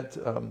that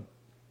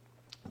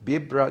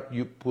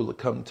bibrat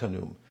pulakam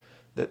tanum.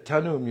 That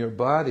tanum, your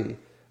body,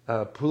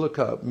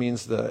 pulaka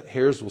means the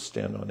hairs will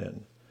stand on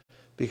end.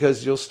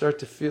 Because you'll start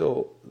to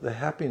feel the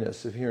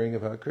happiness of hearing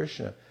about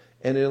Krishna.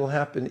 And it'll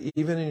happen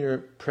even in your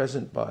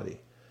present body.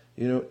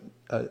 You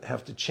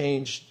have to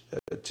change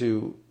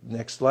to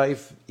next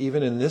life,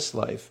 even in this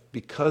life,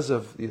 because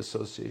of the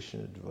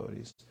association of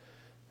devotees,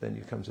 then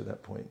you come to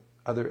that point.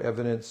 Other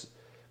evidence,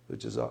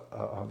 which is an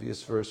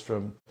obvious verse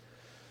from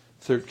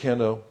third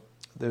canto,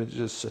 there's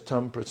just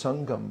satam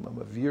prasangam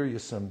amavirya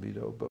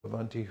sambido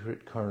bhavanti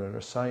hrit karna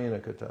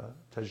rasayana kata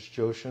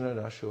tajjoshana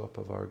rasho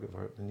apavarga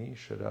vartani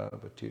shada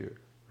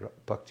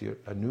bhaktir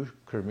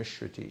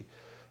anukramishriti.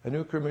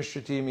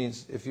 Anukramishriti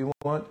means if you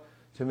want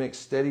to make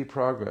steady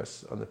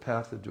progress on the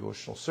path of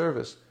devotional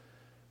service,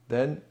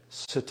 then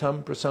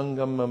satam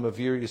prasangam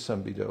amavirya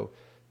sambido,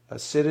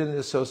 sit in the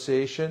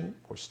association,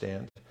 or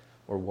stand,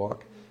 or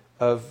walk,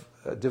 of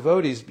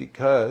devotees,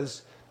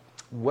 because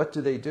what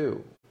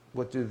do?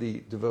 What do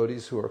the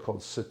devotees who are called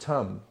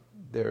satam?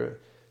 They're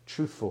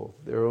truthful.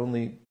 Their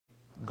only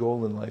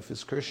goal in life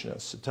is Krishna.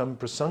 Satam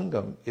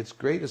prasangam, it's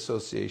great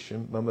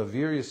association. Mama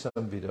virya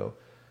samvido.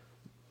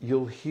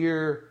 You'll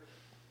hear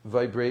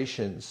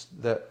vibrations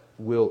that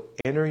will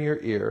enter your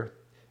ear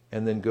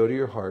and then go to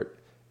your heart,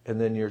 and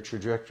then your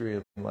trajectory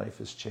in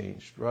life is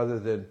changed. Rather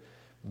than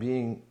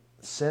being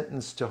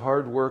sentenced to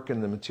hard work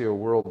in the material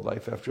world,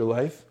 life after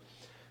life,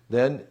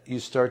 then you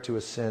start to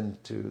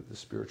ascend to the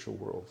spiritual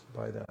world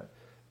by that.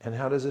 And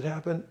how does it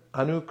happen?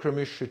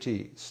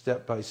 Anukramishati,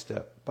 step by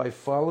step. By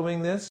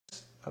following this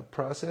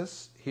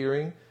process,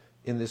 hearing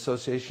in the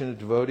association of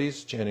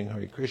devotees, chanting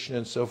Hare Krishna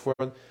and so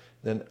forth,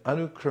 then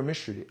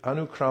anukramishati,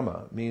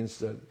 anukrama means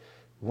that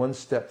one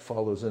step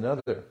follows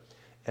another.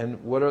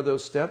 And what are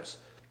those steps?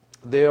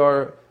 They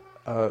are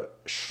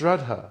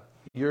shraddha.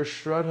 Your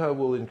shraddha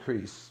will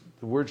increase.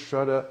 The word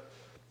shraddha,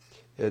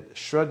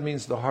 shrad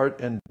means the heart,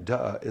 and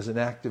da is an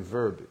active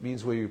verb. It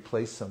means where you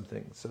place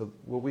something. So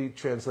what we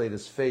translate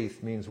as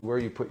faith means where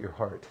you put your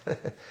heart.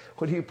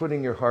 What are you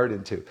putting your heart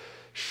into?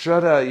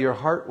 Shraddha, your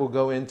heart will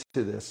go into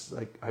this.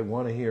 Like, I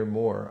want to hear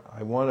more.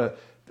 I want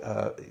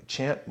to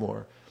chant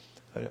more.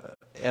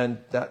 And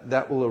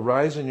that will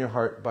arise in your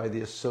heart by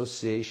the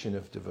association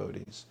of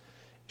devotees.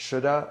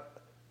 Shraddha,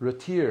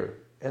 ratir.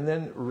 And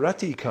then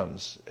rati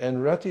comes.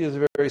 And rati is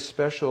a very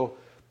special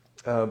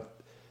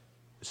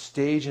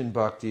stage in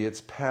bhakti.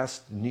 It's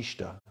past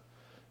nishta.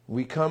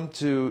 We come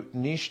to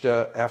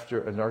nishta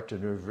after anartha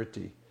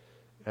nivritti,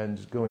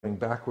 and going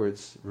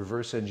backwards,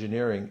 reverse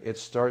engineering, it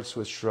starts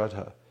with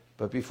shraddha.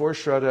 But before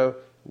shraddha,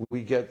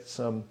 we get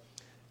some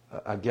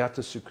agyata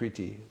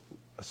sukriti.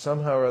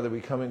 Somehow or other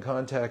we come in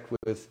contact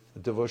with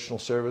devotional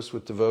service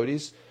with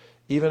devotees,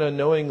 even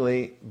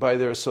unknowingly by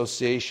their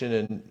association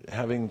and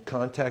having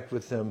contact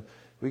with them,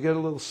 we get a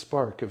little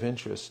spark of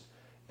interest.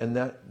 And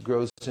that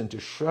grows into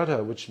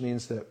shraddha, which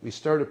means that we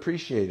start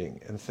appreciating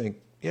and think,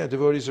 yeah,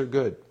 devotees are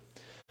good.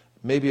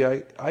 Maybe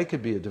I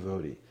could be a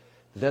devotee.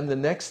 Then the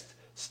next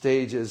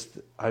stage is,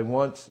 I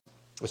want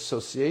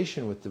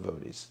association with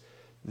devotees.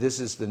 This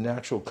is the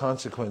natural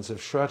consequence of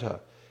shraddha.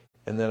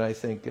 And then I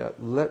think,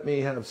 let me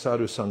have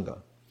Sadhu Sanga.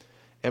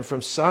 And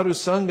from Sadhu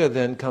Sanga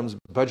then comes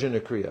bhajana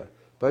kriya.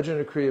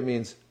 Bhajana kriya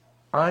means,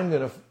 I'm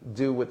going to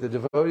do what the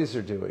devotees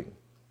are doing.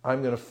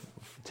 I'm going to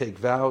take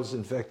vows.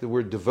 In fact, the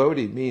word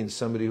devotee means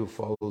somebody who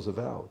follows a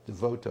vow,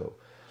 devoto.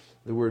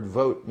 The word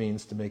vote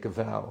means to make a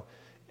vow.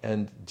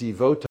 And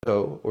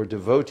devoto, or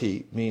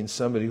devotee, means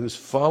somebody who's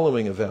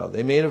following a vow.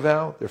 They made a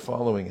vow, they're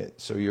following it.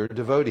 So you're a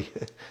devotee.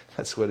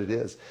 That's what it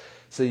is.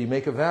 So you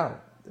make a vow,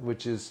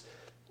 which is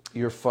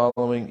you're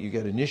following, you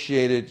get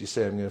initiated, you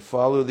say, I'm going to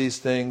follow these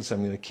things,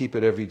 I'm going to keep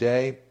it every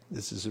day.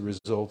 This is a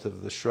result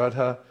of the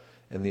shraddha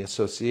and the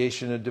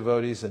association of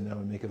devotees, and now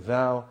I make a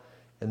vow.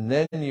 And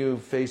then you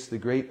face the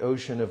great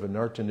ocean of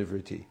anartha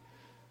nivritti.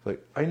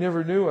 Like, I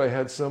never knew I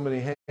had so many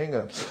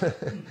hang-ups.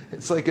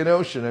 It's like an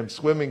ocean. I'm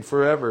swimming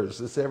forever. Is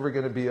this ever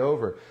going to be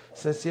over?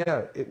 Says,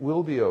 yeah, it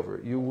will be over.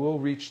 You will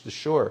reach the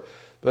shore.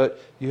 But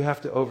you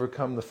have to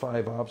overcome the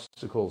 5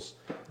 obstacles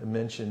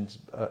mentioned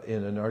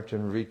in anartha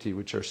nivritti,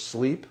 which are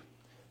sleep.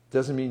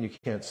 Doesn't mean you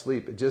can't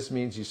sleep. It just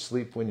means you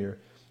sleep when you're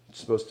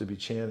supposed to be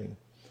chanting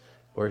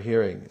or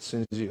hearing. As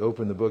soon as you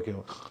open the book, you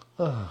go,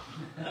 oh.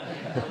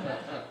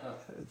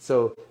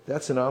 So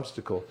that's an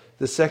obstacle.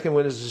 The second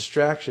one is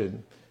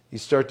distraction. You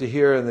start to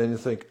hear and then you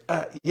think,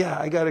 yeah,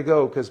 I got to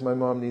go because my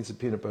mom needs a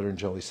peanut butter and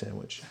jelly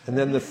sandwich. And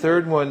then the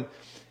third one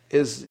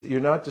is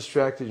you're not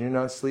distracted, you're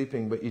not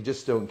sleeping, but you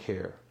just don't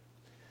care.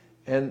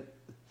 And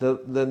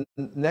the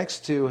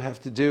next two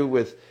have to do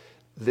with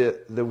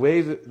the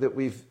way that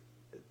we've,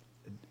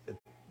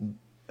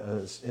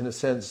 in a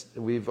sense,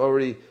 we've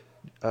already...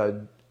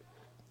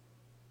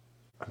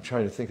 I'm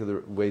trying to think of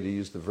the way to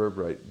use the verb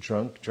right.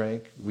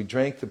 Drank. We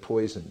drank the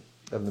poison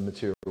of the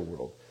material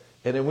world.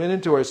 And it went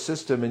into our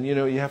system, and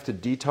you have to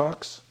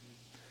detox.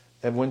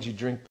 And once you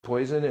drink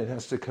poison, it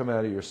has to come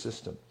out of your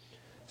system.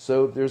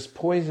 So there's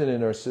poison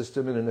in our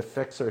system, and it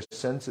affects our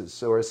senses.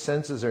 So our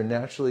senses are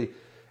naturally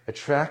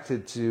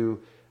attracted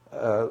to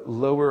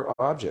lower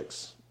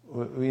objects.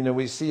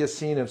 We see a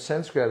scene of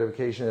sense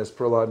gratification, as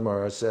Prahlad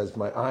Maharaj says,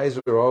 my eyes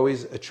are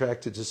always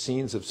attracted to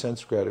scenes of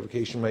sense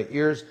gratification. My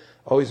ears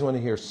always want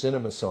to hear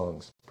cinema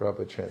songs,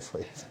 Prabhupada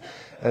translates.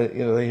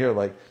 They hear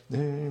like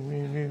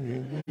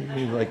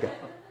that.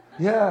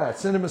 Yeah,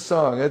 cinema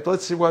song.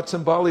 Let's watch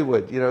some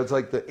Bollywood. It's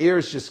like the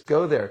ears just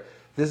go there.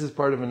 This is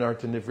part of an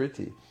artha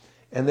nivritti.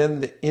 And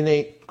then the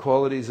innate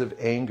qualities of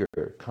anger,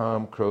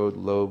 kam, krodh,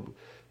 lobh,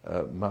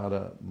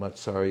 mada,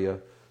 matsarya,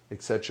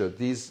 etc.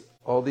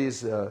 All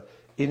these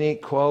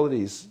innate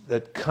qualities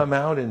that come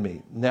out in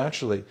me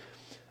naturally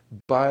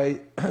by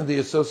the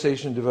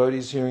association of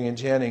devotees hearing and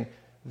chanting,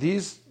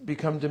 these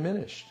become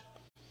diminished.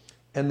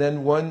 And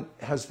then one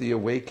has the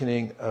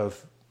awakening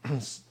of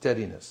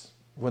steadiness.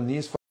 When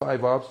these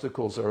 5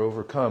 obstacles are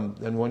overcome,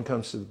 then one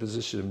comes to the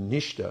position of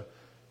nishta,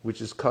 which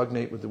is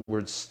cognate with the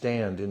word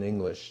stand in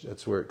English.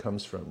 That's where it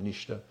comes from,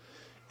 nishta.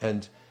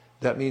 And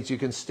that means you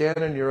can stand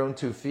on your own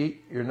 2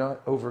 feet. You're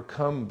not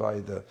overcome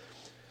by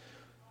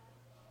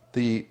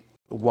the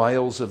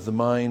wiles of the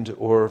mind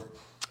or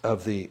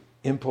of the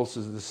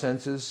impulses of the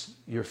senses.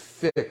 You're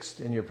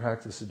fixed in your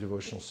practice of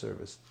devotional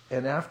service.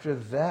 And after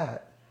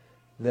that,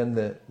 then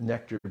the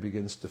nectar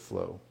begins to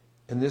flow.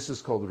 And this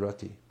is called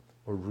rati,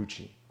 or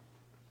ruchi,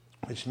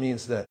 which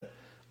means that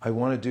I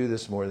want to do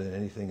this more than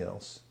anything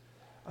else.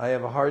 I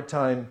have a hard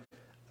time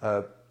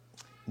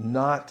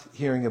not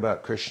hearing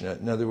about Krishna.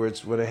 In other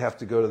words, when I have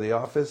to go to the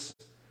office,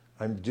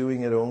 I'm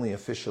doing it only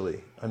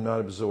officially. I'm not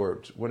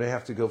absorbed. When I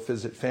have to go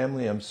visit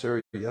family, I'm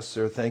sir, yes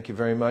sir, thank you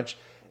very much.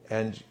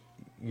 And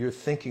you're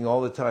thinking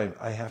all the time,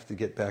 I have to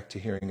get back to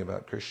hearing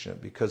about Krishna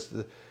because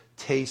the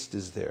taste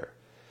is there.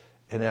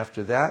 And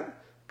after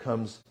that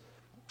comes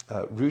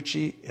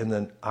ruchi and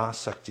then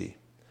asakti.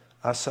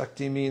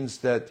 Asakti means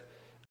that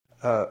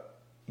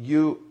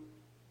you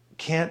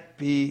can't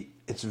be,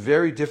 it's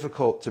very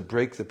difficult to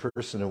break the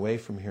person away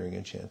from hearing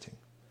and chanting.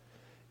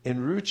 In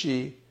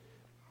ruchi,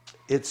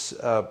 it's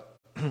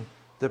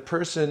the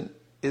person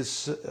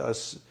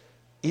is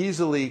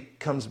easily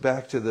comes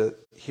back to the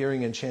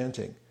hearing and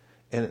chanting.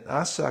 And in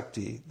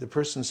asakti, the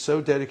person's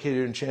so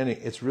dedicated in chanting,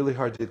 it's really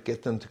hard to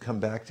get them to come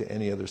back to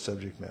any other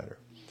subject matter.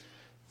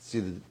 See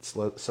the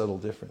subtle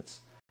difference.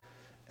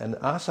 And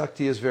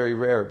asakti is very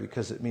rare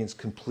because it means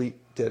complete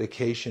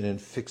dedication and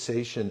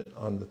fixation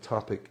on the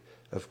topic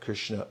of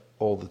Krishna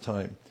all the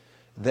time.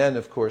 Then,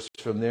 of course,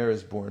 from there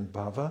is born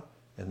bhava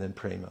and then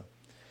prema.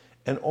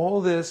 And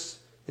all this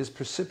is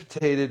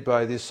precipitated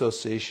by the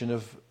association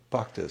of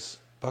bhaktas.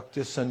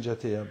 Bhakta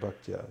sanjataya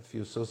bhaktya. If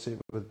you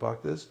associate with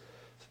bhaktas,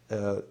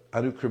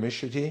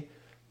 anukramishati,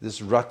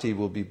 this rati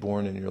will be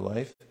born in your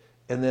life.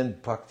 And then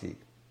bhakti.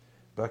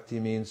 Bhakti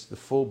means the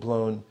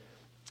full-blown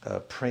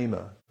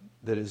prema,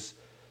 that is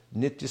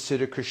nitya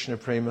siddha Krishna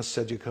prema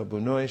sadyaka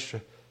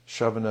bunoi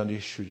shravanadi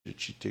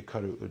shuddhachite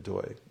karu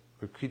udoy.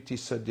 Kriti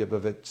sadhya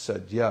bhavet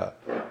sadhya.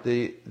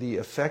 The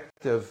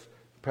effect of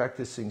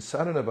practicing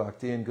sadhana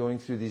bhakti and going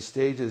through these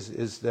stages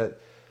is that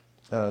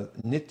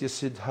nitya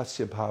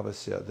siddhasya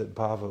bhavasya, that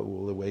bhava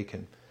will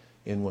awaken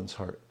in one's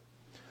heart.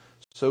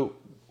 So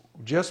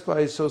just by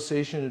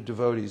association of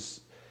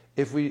devotees,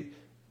 if we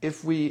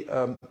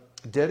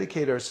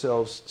dedicate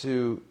ourselves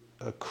to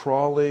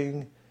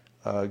crawling,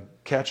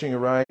 catching a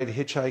ride,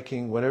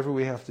 hitchhiking, whatever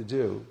we have to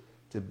do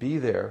to be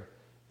there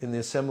in the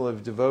assembly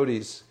of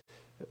devotees,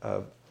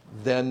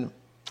 then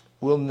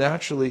we'll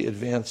naturally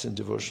advance in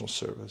devotional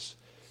service.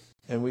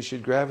 And we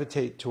should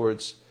gravitate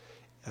towards,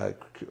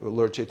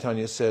 Lord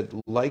Chaitanya said,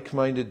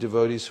 like-minded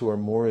devotees who are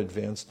more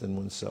advanced than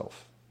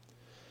oneself.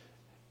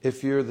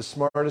 If you're the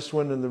smartest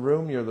one in the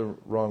room, you're the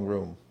wrong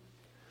room.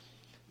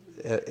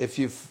 If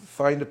you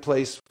find a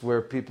place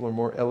where people are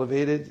more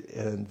elevated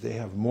and they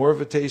have more of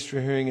a taste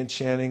for hearing and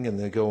chanting and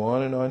they go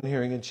on and on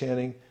hearing and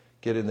chanting,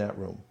 get in that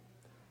room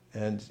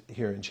and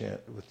hear and chant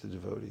with the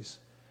devotees.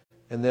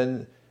 And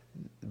then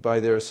by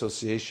their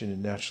association, you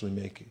naturally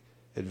make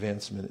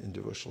advancement in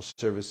devotional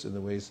service in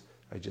the ways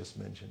I just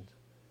mentioned.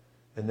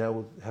 And now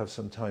we'll have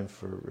some time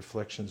for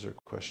reflections or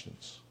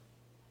questions.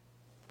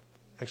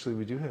 Actually,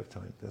 we do have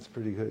time. That's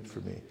pretty good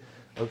for me.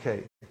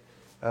 Okay.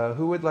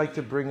 Who would like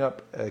to bring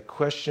up a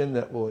question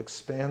that will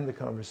expand the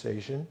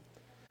conversation?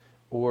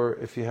 Or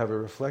if you have a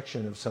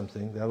reflection of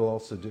something, that'll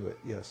also do it.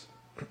 Yes.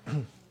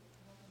 Thank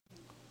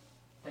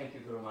you,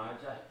 Guru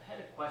Maharaj. I had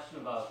a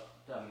question about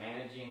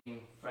managing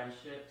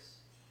friendships.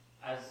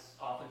 As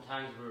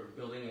oftentimes we're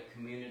building a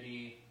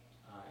community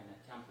in a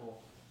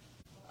temple,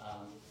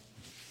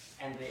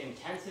 and the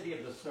intensity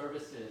of the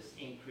services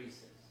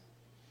increases.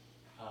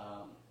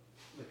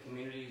 The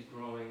community is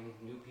growing,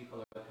 new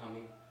people are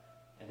coming.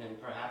 And then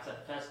perhaps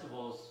at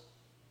festivals,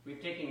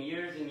 we've taken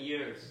years and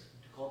years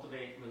to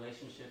cultivate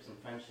relationships and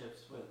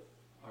friendships with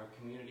our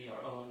community,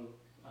 our own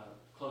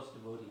close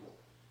devotees.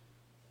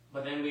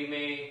 But then we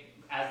may,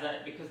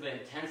 because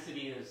the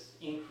intensity is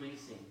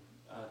increasing,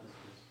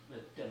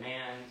 the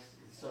demands,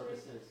 the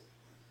services,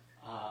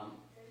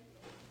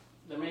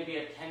 there may be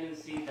a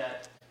tendency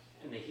that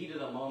in the heat of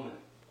the moment,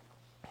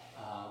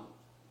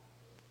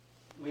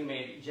 we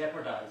may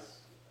jeopardize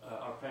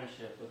our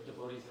friendship with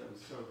devotees that we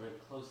serve very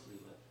closely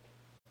with.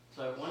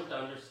 So I wanted to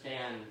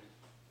understand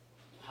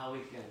how we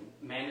can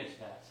manage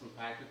that, some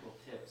practical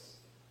tips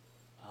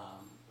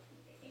on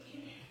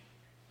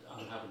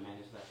how to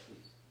manage that,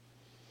 please.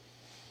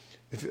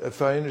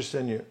 If I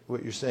understand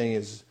what you're saying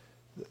is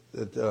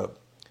that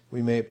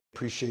we may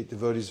appreciate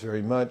devotees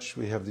very much.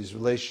 We have these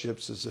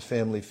relationships, it's a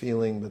family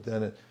feeling, but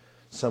then at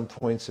some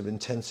points of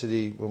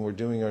intensity, when we're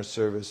doing our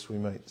service, we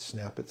might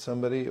snap at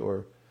somebody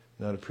or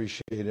not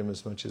appreciate him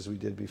as much as we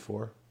did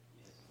before.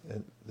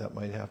 And that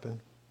might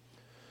happen.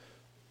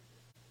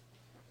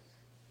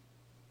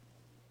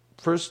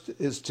 First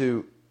is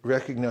to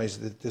recognize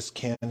that this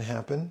can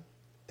happen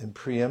and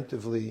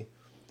preemptively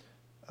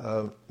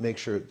make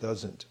sure it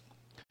doesn't.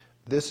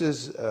 This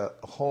is a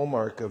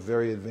hallmark of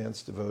very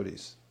advanced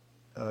devotees.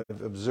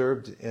 I've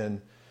observed in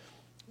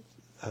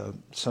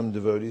some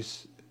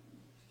devotees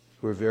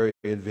who are very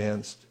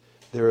advanced,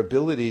 their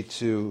ability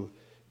to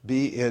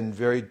be in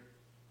very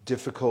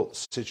difficult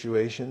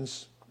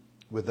situations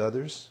with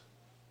others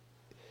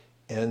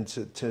and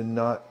to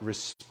not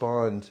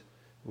respond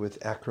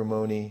with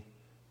acrimony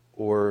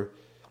or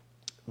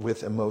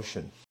with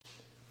emotion.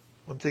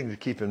 One thing to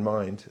keep in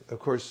mind, of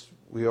course,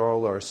 we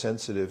all are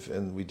sensitive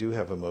and we do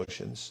have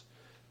emotions,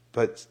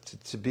 but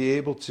to be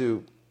able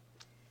to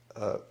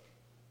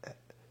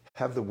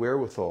have the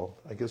wherewithal,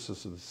 I guess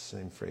those are the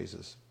same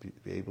phrases,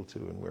 be able to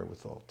and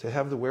wherewithal, to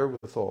have the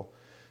wherewithal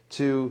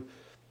to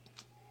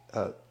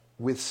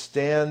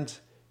withstand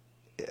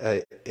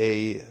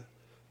a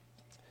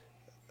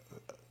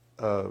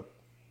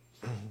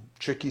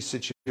tricky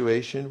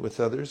situation with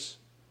others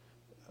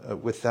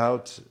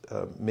without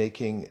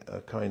making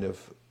a kind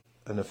of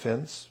an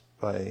offense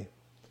by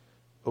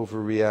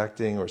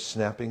overreacting or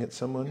snapping at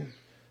someone.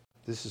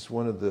 This is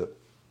one of the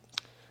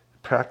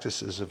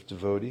practices of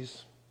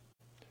devotees.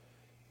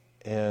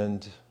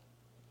 And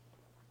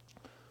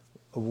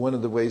one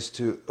of the ways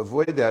to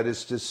avoid that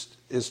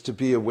is to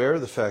be aware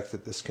of the fact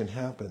that this can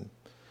happen,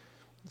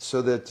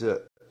 so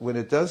that when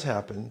it does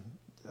happen,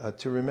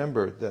 to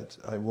remember that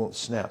I won't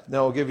snap.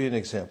 Now I'll give you an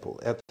example.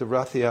 At the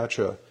Rath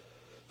Yatra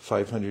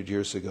 500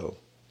 years ago,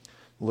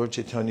 Lord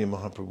Chaitanya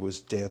Mahaprabhu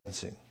was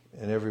dancing,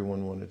 and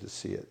everyone wanted to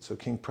see it. So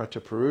King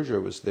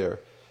Prataparudra was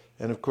there,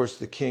 and of course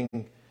the king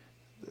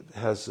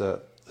has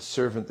a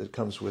servant that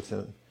comes with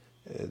him,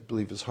 I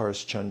believe is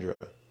Haris Chandra.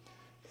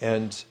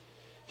 And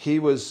he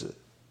was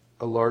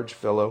a large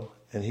fellow,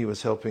 and he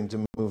was helping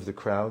to move the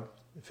crowd.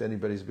 If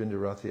anybody's been to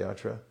Rath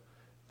Yatra,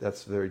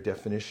 that's the very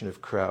definition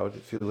of crowd.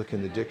 If you look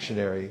in the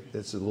dictionary,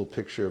 it's a little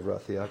picture of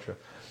Rath Yatra.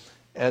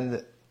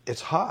 And it's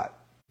hot.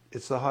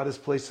 It's the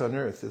hottest place on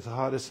earth. It's the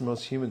hottest,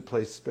 most humid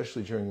place,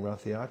 especially during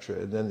Rath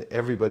Yatra. And then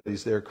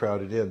everybody's there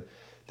crowded in.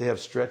 They have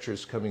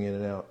stretchers coming in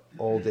and out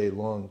all day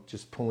long,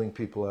 just pulling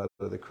people out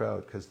of the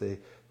crowd because they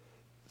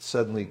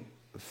suddenly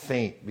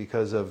faint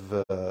because of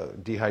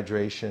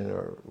dehydration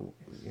or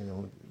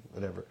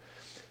whatever.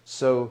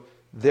 So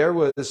there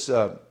was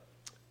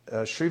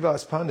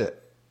Srivas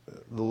Pandit,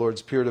 the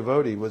Lord's pure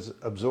devotee, was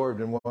absorbed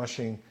in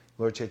watching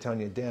Lord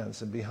Chaitanya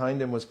dance, and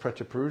behind him was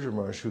Prataparudra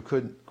Maharaj, who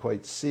couldn't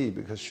quite see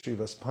because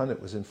Srivas Pandit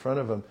was in front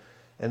of him,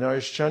 and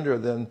Haris Chandra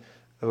then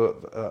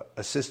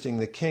assisting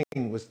the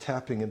king was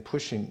tapping and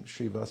pushing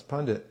Srivas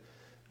Pandit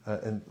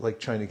and like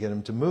trying to get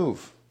him to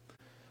move.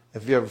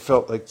 If you ever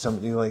felt like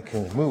somebody like,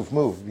 move,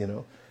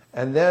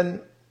 And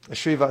then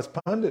Srivas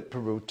Pandit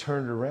Prabhu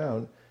turned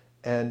around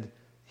and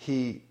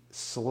he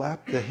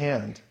slapped the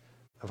hand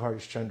of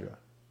Haris Chandra.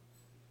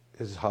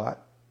 It's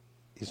hot.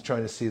 He's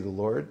trying to see the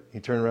Lord. He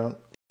turned around,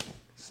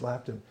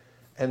 slapped him.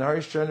 And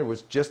Haris Chandra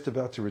was just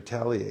about to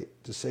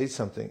retaliate, to say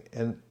something.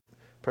 And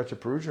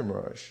Prataparudra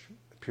Maharaj,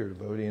 a pure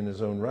devotee in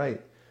his own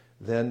right,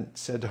 then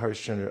said to Haris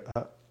Chandra,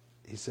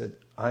 he said,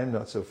 I'm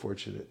not so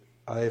fortunate.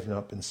 I have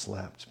not been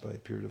slapped by a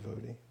pure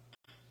devotee.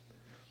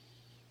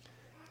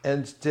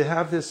 And to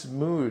have this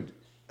mood,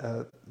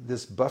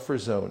 this buffer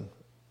zone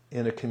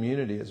in a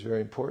community is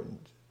very important.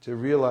 To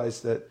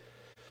realize that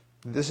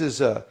this is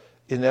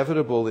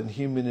inevitable in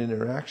human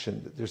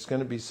interaction. That there's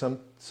going to be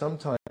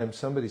sometime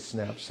somebody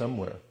snaps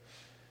somewhere.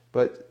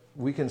 But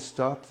we can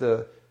stop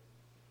the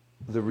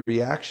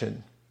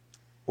reaction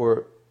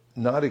or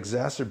not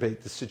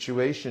exacerbate the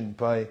situation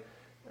by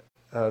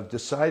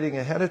deciding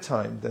ahead of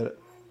time that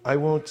I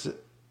won't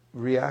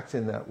react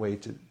in that way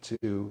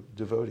to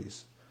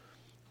devotees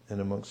and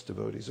amongst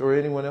devotees, or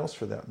anyone else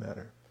for that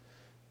matter.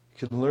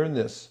 You can learn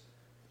this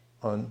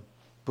on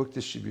book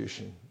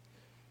distribution.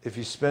 If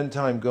you spend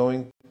time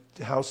going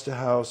house to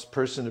house,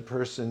 person to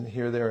person,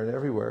 here, there, and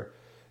everywhere,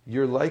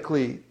 you're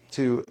likely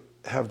to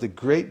have the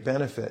great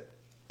benefit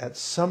at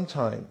some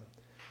time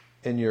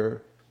in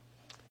your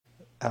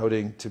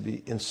outing to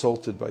be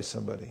insulted by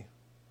somebody.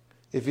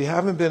 If you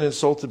haven't been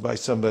insulted by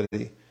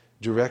somebody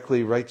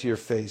directly right to your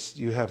face,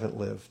 you haven't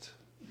lived.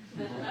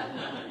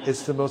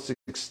 It's the most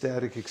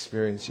ecstatic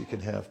experience you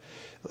can have.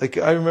 Like,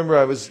 I remember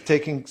I was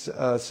taking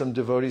some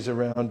devotees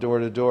around door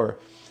to door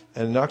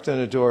and knocked on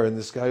a door, and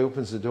this guy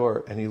opens the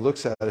door and he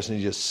looks at us and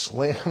he just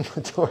slammed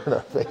the door in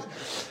our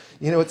face.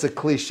 You know, it's a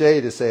cliche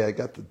to say I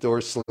got the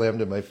door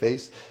slammed in my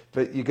face,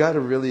 but you got to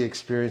really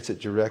experience it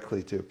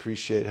directly to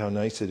appreciate how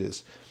nice it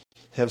is.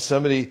 Have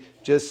somebody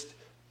just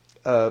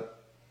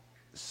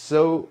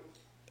so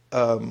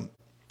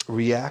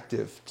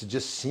reactive to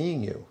just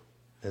seeing you.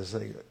 It's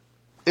like,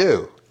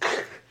 ew.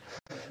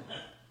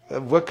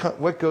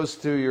 What goes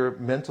through your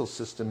mental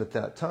system at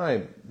that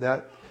time?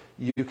 That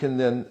you can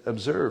then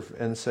observe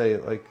and say,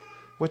 like,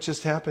 what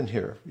just happened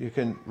here? You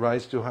can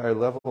rise to a higher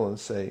level and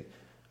say,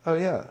 oh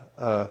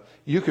yeah,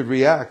 you could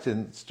react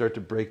and start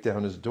to break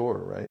down his door,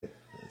 right?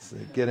 It's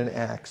like, get an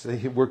axe.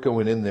 We're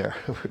going in there.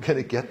 We're going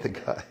to get the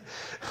guy.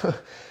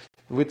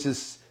 Which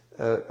is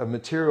a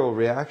material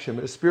reaction.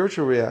 But a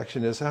spiritual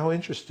reaction is, how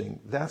interesting.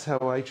 That's how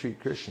I treat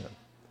Krishna.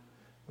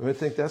 I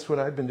think that's what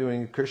I've been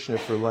doing with Krishna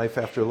for life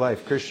after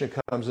life. Krishna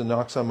comes and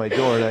knocks on my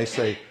door and I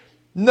say,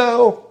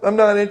 no, I'm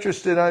not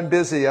interested. I'm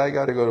busy. I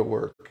got to go to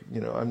work.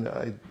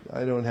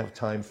 I don't have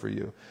time for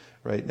you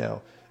right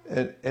now.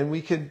 And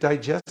we can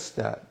digest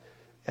that.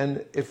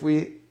 And if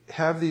we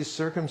have these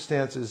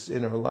circumstances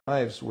in our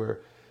lives where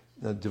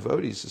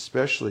devotees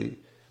especially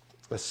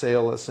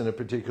assail us in a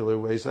particular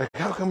way, it's like,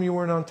 how come you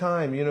weren't on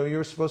time? You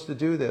were supposed to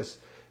do this.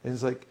 And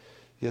it's like,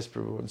 yes,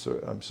 Prabhu,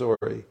 I'm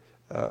sorry.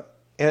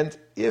 And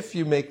if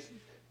you make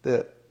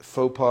the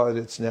faux pas and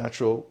it's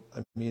natural,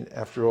 I mean,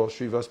 after all,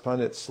 Srivas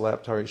Pandit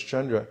slapped Harish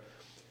Chandra,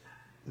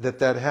 that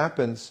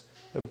happens.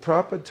 The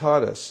Prabhupada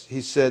taught us,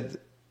 he said,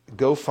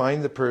 go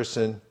find the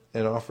person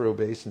and offer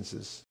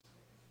obeisances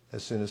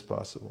as soon as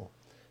possible.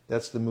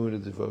 That's the mood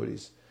of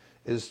devotees,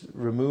 is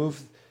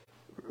remove,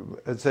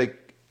 it's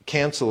like,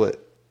 cancel it.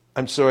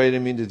 I'm sorry, I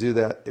didn't mean to do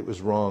that. It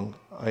was wrong.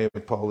 I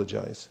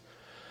apologize.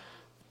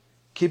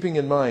 Keeping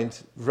in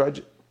mind,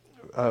 Vraj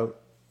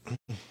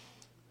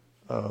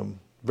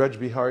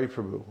Bihari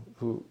Prabhu,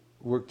 who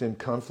worked in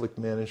conflict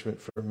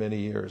management for many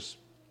years,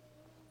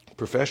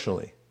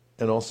 professionally,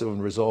 and also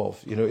in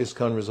Resolve. You know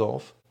ISKCON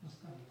Resolve?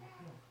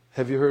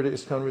 Have you heard of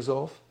ISKCON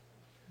Resolve?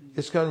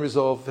 ISKCON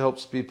Resolve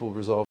helps people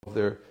resolve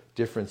their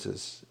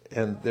differences,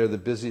 and they're the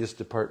busiest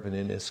department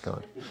in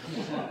ISKCON.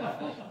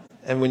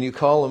 And when you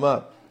call them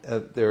up,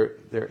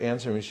 their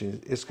answering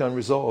machine, ISKCON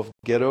Resolve,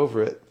 get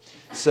over it.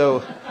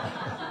 So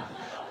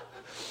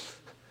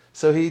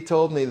he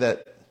told me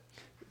that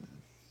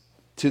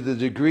to the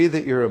degree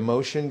that your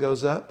emotion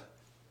goes up,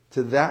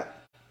 to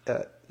that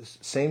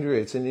same degree,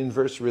 it's an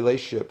inverse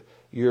relationship,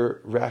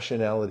 your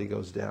rationality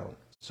goes down.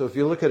 So if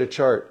you look at a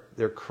chart,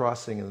 they're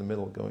crossing in the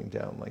middle, going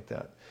down like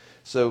that.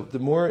 So the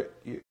more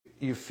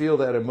you feel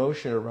that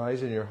emotion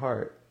arise in your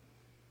heart,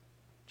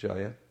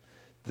 Jaya,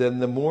 then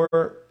the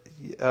more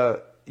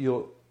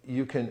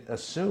you can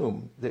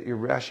assume that your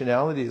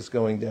rationality is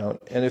going down.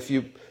 And if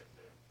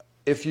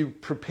you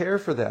prepare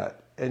for that,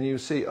 and you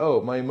see,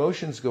 oh, my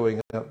emotion's going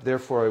up,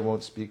 therefore I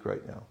won't speak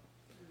right now.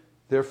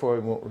 Therefore I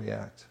won't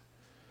react.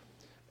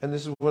 And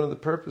this is one of the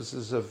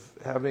purposes of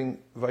having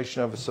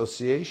Vaishnava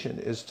association,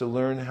 is to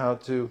learn how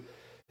to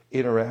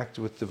interact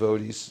with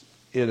devotees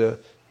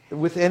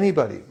with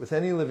anybody, with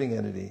any living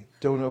entity.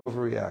 Don't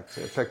overreact.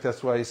 In fact,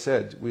 that's why I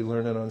said we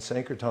learn it on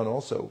Sankirtan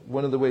also.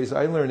 One of the ways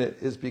I learn it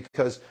is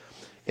because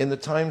in the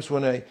times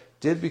when I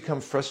did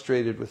become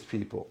frustrated with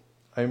people,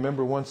 I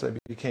remember once I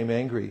became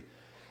angry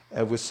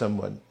with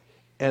someone,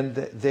 and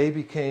they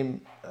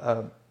became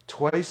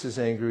twice as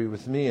angry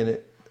with me, and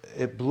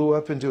it blew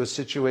up into a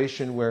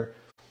situation where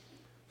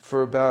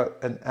for about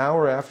an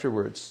hour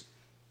afterwards,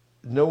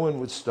 no one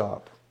would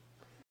stop.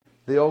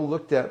 They all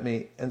looked at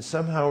me, and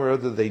somehow or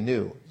other they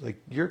knew,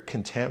 like, you're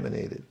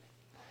contaminated.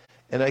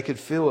 And I could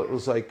feel it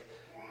was like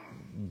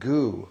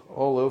goo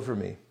all over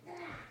me.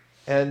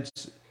 And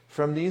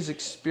from these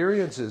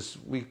experiences,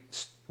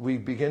 we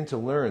begin to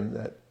learn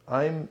that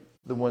I'm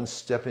the one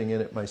stepping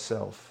in it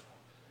myself.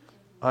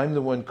 I'm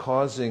the one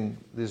causing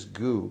this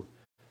goo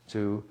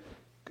to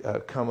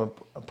come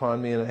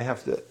upon me, and I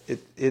have to.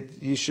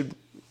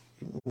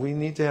 We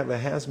need to have a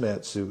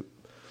hazmat suit,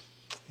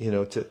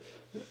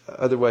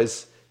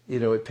 otherwise,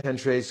 it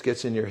penetrates,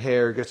 gets in your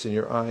hair, gets in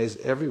your eyes,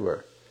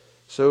 everywhere.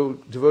 So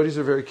devotees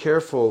are very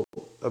careful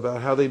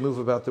about how they move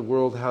about the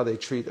world, how they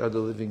treat other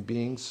living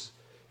beings,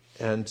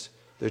 and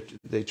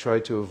they try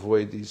to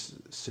avoid these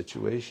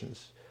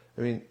situations.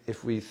 I mean,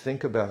 if we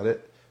think about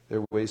it, there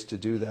are ways to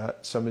do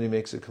that. Somebody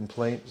makes a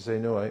complaint, say,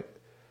 no, I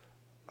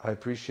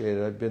appreciate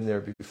it. I've been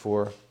there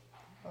before.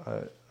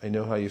 I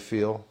know how you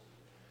feel.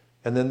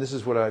 And then this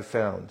is what I've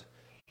found,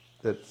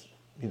 that,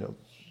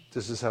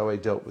 this is how I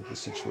dealt with the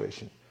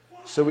situation.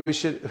 So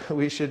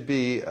we should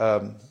be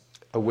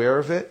aware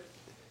of it,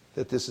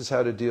 that this is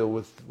how to deal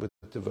with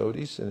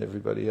devotees and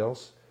everybody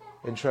else,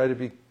 and try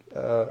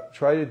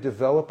to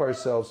develop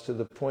ourselves to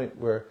the point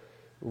where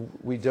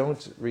we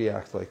don't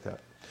react like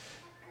that.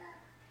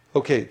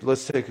 Okay,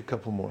 let's take a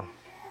couple more.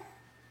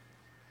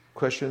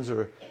 Questions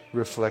or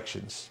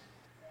reflections?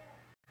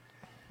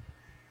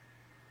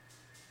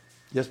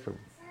 Yes, Prabhu.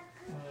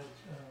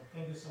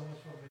 Thank you so much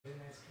for a very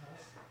nice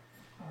class.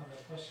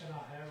 The question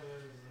I have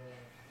is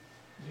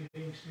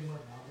reading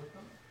Srimad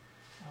Bhagavatam.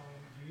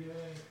 Do you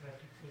have any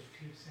practical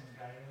tips and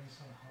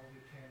guidance on how we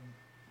can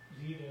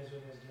read as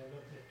well as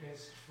develop the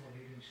taste for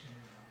reading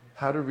Srimad Bhagavatam?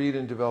 How to read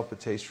and develop a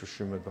taste for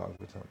Srimad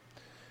Bhagavatam.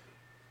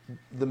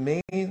 The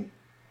main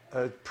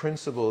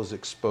principle is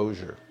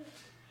exposure.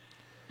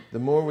 The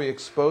more we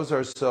expose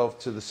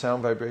ourselves to the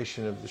sound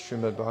vibration of the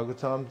Srimad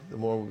Bhagavatam, the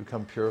more we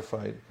become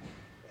purified.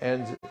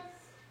 And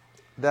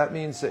that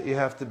means that you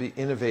have to be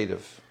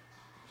innovative.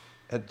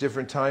 at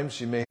different times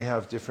you may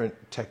have different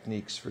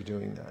techniques for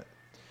doing that.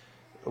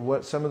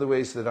 Some of the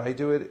ways that I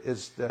do it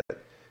is that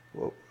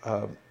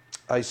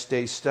I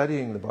stay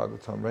studying the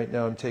Bhagavatam. Right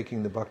now I'm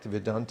taking the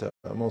Bhaktivedanta.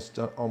 I'm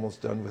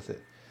almost done with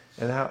it.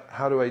 And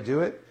how do I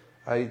do it?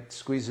 I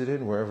squeeze it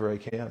in wherever I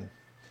can.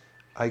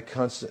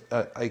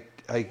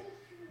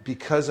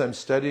 Because I'm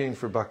studying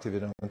for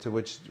Bhaktivedanta,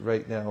 which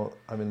right now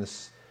I'm in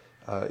this,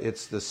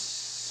 it's the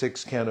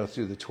 6th canto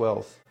through the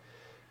 12th.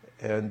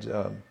 And,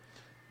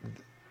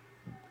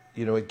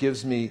 it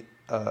gives me,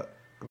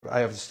 I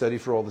have to study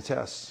for all the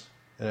tests.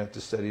 And I have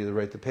to study to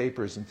write the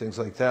papers and things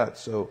like that.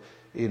 So,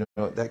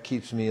 that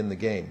keeps me in the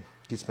game,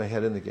 keeps my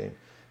head in the game.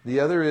 The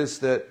other is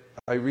that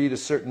I read a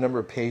certain number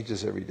of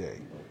pages every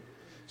day.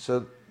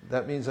 So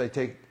that means I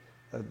take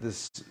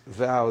this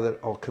vow that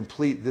I'll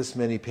complete this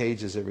many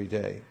pages every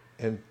day.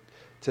 And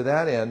to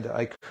that end,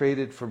 I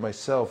created for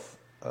myself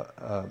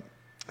a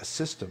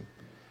system.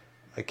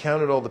 I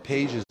counted all the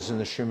pages in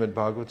the Srimad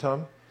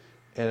Bhagavatam,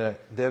 and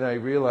then I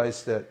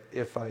realized that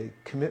if I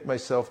commit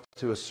myself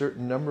to a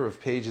certain number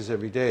of pages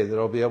every day, that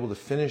I'll be able to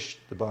finish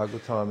the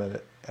Bhagavatam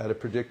at a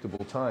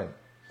predictable time.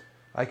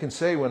 I can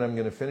say when I'm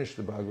going to finish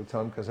the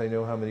Bhagavatam because I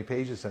know how many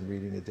pages I'm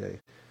reading a day.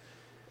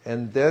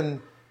 And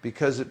then,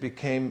 because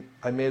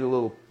I made a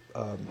little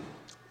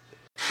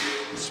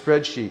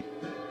spreadsheet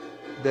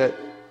that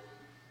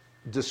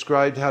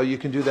described how you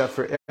can do that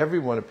for every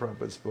one of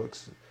Prabhupada's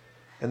books.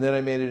 And then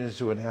I made it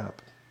into an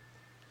app.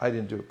 I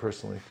didn't do it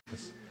personally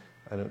because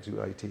I don't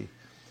do IT.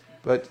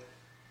 But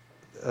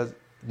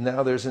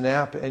now there's an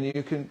app, and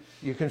you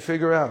can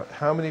figure out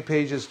how many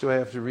pages do I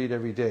have to read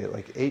every day.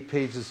 Like 8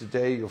 pages a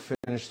day, you'll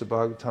finish the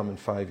Bhagavatam in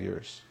 5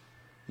 years.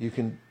 You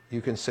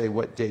can say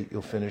what date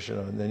you'll finish it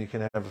on, and then you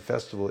can have a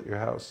festival at your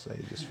house. Say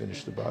you just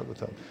finished the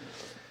Bhagavatam.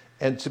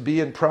 And to be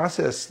in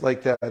process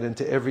like that, and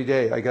to every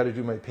day, I got to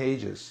do my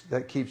pages.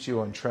 That keeps you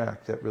on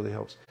track. That really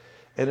helps.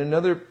 And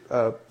another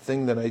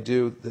thing that I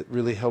do that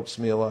really helps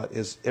me a lot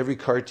is every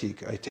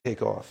Kartik I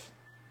take off.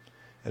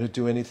 I don't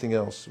do anything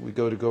else. We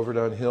go to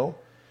Govardhan Hill.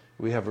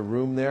 We have a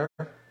room there,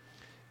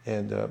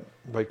 and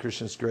by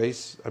Krishna's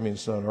grace, I mean,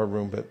 it's not our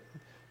room, but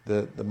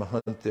the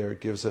Mahant there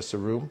gives us a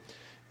room.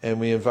 And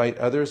we invite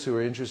others who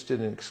are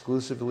interested in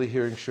exclusively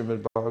hearing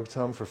Srimad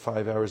Bhagavatam for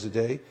 5 hours a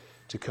day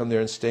to come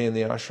there and stay in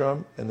the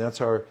ashram, and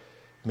that's our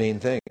main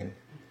thing.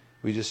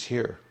 We just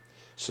hear.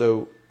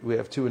 So we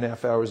have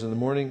 2.5 hours in the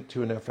morning,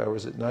 2.5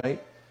 hours at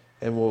night,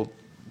 and we'll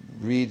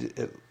read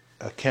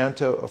a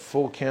canto, a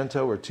full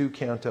canto or 2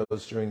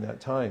 cantos during that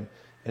time,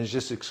 and it's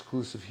just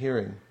exclusive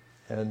hearing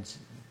and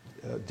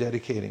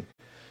dedicating.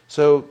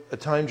 So a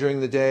time during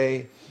the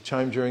day, a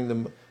time during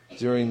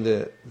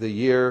the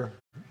year,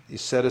 you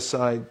set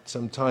aside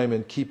some time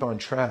and keep on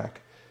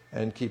track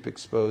and keep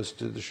exposed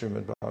to the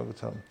Srimad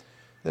Bhagavatam.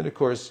 Then, of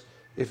course,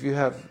 if you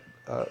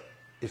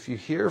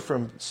hear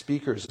from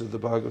speakers of the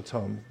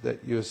Bhagavatam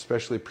that you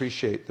especially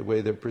appreciate the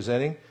way they're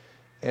presenting,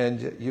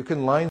 and you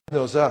can line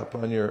those up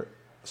on your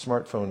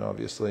smartphone,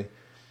 obviously,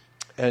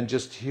 and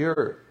just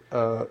hear,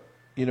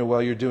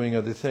 while you're doing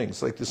other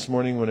things. Like this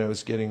morning when I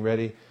was getting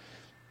ready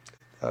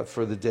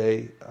for the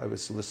day, I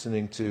was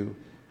listening to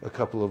a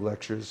couple of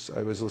lectures.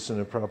 I was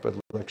listening to a Prabhupada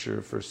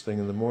lecture first thing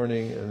in the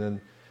morning, and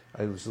then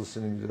I was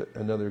listening to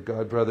another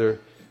godbrother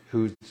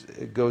who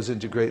goes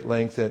into great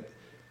length at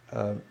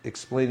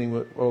explaining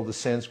what all the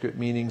Sanskrit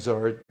meanings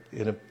are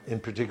in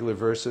particular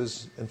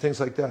verses and things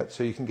like that,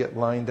 so you can get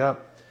lined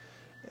up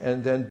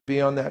and then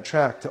be on that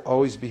track to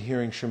always be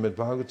hearing Srimad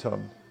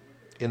Bhagavatam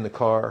in the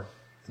car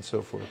and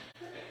so forth.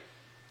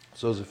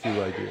 So those are a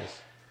few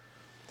ideas.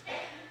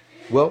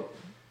 Well,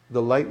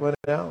 the light went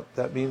out.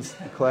 That means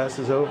the class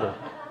is over.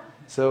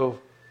 So,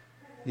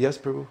 yes,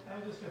 Prabhu? I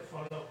have just a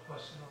follow-up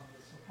question on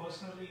this. So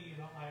personally,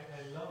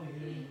 I love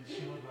hearing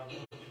Srimad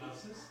Bhagavatam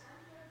classes.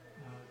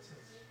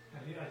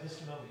 I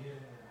just love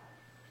hearing them.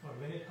 But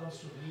when it comes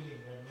to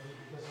reading, and maybe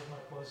because of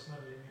my personal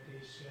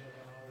limitation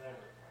and all that,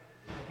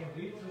 I can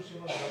read through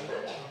Srimad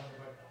Bhagavatam,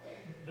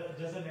 but it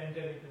doesn't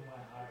enter into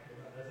my heart.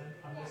 Doesn't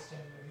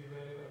understand maybe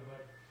very well.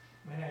 But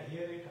when I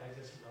hear it, I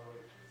just love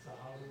it. So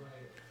how do I?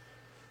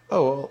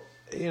 Oh,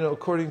 well,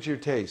 according to your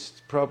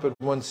taste. Prabhupada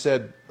once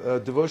said,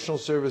 devotional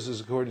service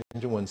is according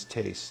to one's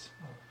taste.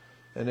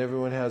 And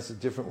everyone has a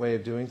different way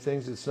of doing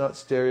things. It's not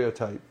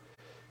stereotype.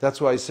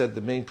 That's why I said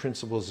the main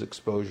principle is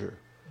exposure.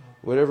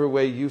 Whatever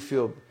way you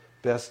feel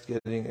best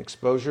getting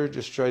exposure,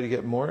 just try to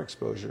get more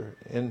exposure.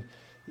 And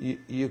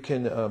you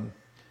can,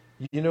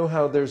 you know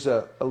how there's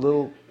a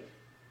little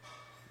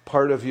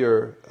part of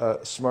your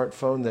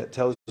smartphone that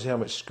tells you how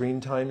much screen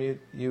time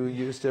you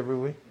used every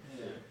week?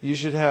 We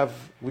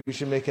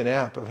should make an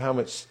app of how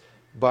much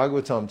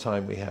Bhagavatam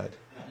time we had.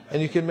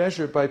 And you can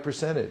measure it by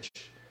percentage.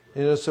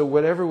 So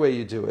whatever way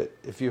you do it,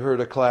 if you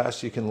heard a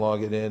class, you can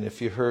log it in.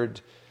 If you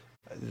heard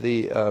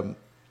you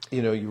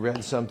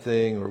read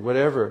something or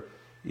whatever,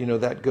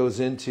 that goes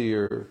into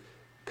your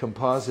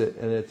composite.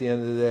 And at the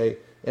end of the day,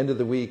 end of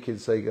the week,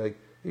 it's like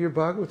your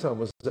Bhagavatam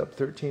was up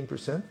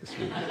 13% this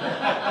week.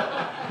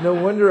 No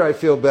wonder I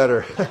feel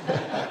better,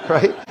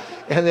 right?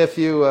 And if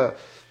you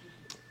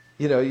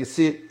you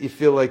see it, you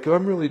feel like, oh,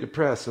 I'm really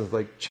depressed. And it's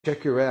like,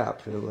 check your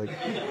app. And like,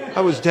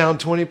 I was down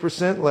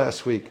 20%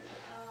 last week.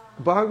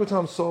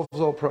 Bhagavatam solves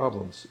all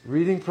problems.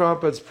 Reading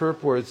Prabhupada's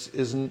purports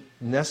isn't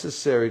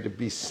necessary to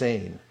be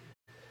sane.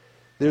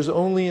 There's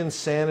only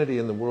insanity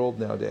in the world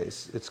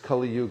nowadays. It's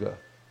Kali Yuga.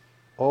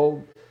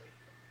 All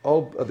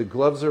the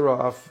gloves are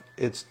off.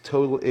 It's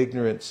total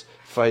ignorance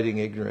fighting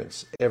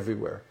ignorance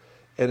everywhere.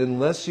 And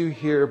unless you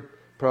hear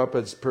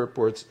Prabhupada's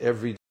purports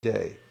every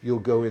day, you'll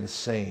go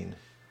insane.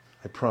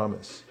 I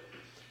promise.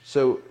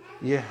 So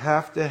you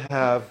have to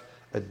have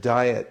a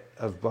diet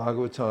of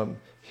Bhagavatam,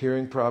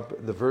 hearing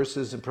the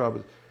verses in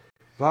Prabhupada.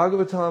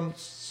 Bhagavatam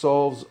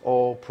solves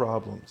all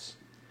problems.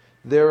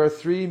 There are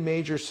three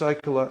major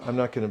I'm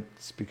not going to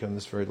speak on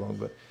this very long,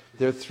 but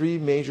there are three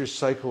major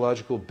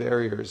psychological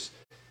barriers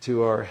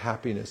to our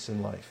happiness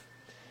in life.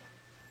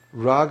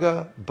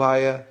 Raga,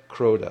 Bhaya,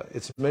 Krodha.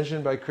 It's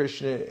mentioned by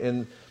Krishna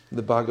in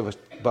the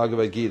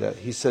Bhagavad Gita.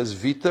 He says,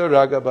 Vita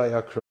Raga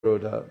Bhaya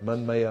Krodha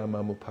Manmaya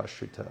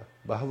Mamupashrita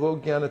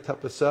Bhavo Jnana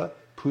Tapasa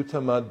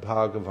Putamad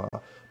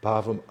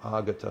Bhavam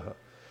Agataha.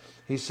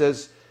 He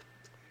says,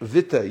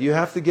 Vita, you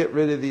have to get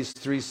rid of these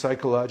three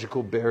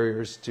psychological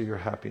barriers to your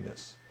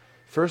happiness.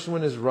 First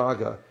one is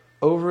Raga,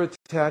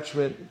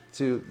 over-attachment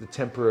to the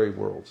temporary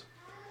world.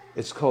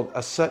 It's called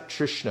Asat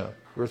Trishna.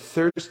 We're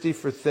thirsty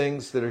for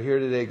things that are here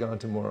today, gone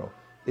tomorrow.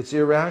 It's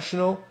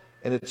irrational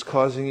and it's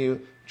causing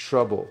you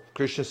trouble.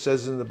 Krishna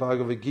says in the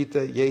Bhagavad Gita,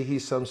 Yehi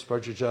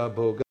samsparjaja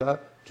bhoga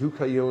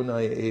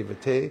dukayonaya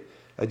evate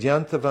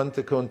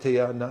adyantavanta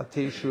konteya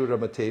nateshu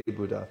ramate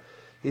buddha.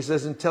 He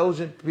says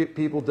intelligent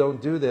people don't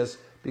do this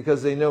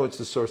because they know it's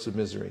the source of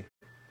misery.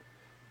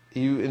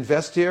 You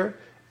invest here,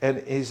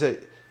 and he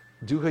said,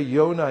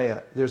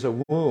 dukayonaya, there's a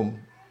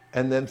womb,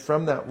 and then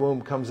from that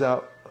womb comes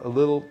out a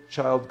little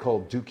child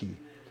called Duki.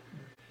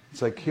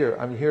 It's like, here,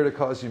 I'm here to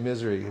cause you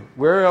misery.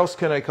 Where else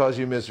can I cause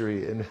you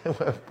misery in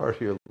part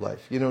of your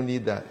life? You don't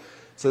need that.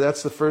 So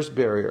that's the first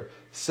barrier.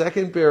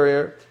 Second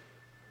barrier,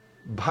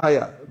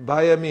 Bhaya.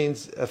 Bhaya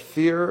means a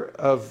fear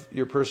of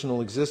your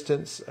personal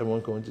existence. I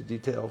won't go into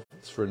detail.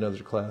 It's for another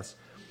class.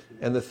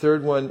 And the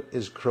third one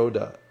is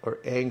Krodha, or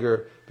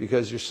anger,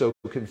 because you're so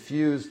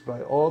confused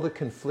by all the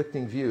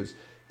conflicting views.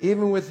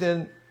 Even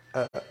within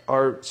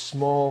our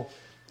small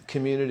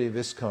community of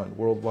ISKCON,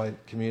 worldwide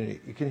community,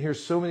 you can hear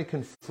so many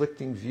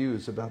conflicting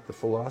views about the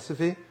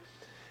philosophy,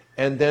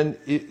 and then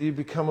you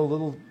become a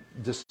little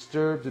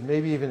disturbed and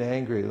maybe even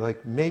angry,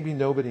 like maybe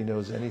nobody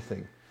knows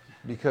anything,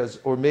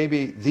 or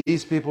maybe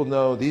these people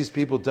know, these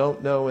people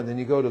don't know, and then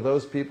you go to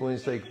those people and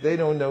you say, they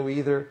don't know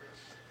either.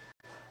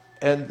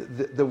 And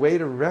the way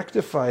to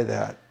rectify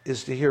that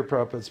is to hear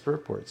Prabhupada's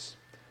purports,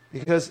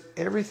 because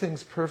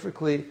everything's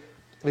perfectly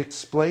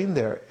explained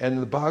there.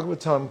 And the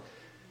Bhagavatam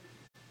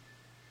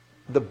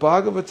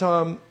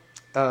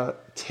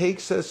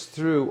takes us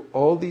through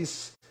all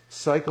these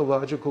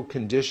psychological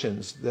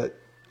conditions that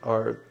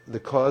are the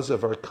cause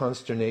of our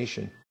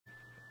consternation,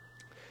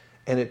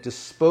 and it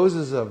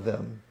disposes of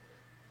them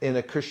in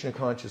a Krishna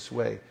conscious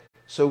way.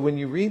 So when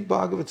you read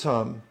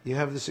Bhagavatam, you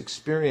have this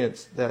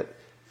experience that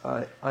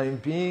I'm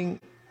being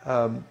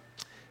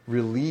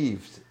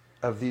relieved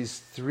of these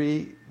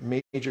three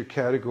major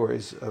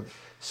categories of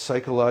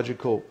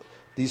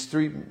these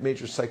three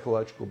major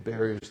psychological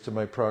barriers to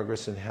my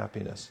progress and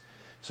happiness.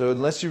 So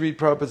unless you read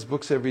Prabhupada's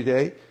books every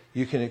day,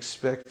 you can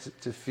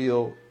expect to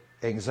feel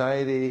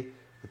anxiety,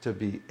 to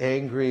be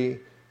angry,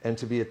 and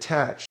to be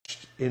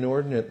attached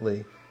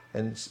inordinately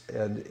and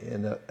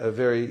in a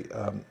very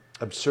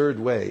absurd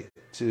way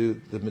to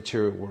the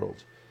material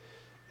world.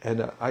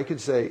 And I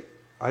could say,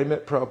 I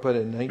met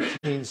Prabhupada in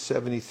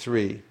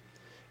 1973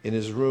 in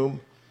his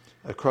room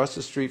across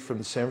the street from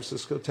the San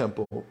Francisco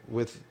Temple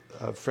with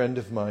a friend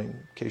of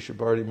mine, Keshav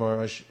Bharati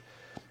Maharaj,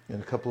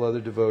 and a couple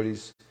other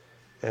devotees.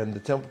 And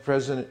the temple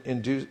president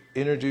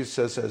introduced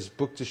us as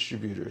book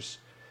distributors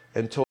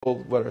and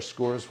told what our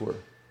scores were.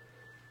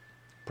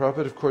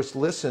 Prabhupada, of course,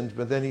 listened,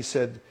 but then he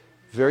said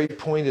very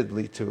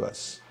pointedly to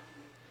us,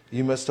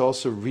 you must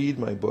also read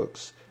my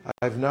books.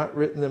 I've not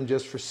written them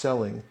just for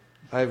selling.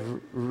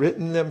 I've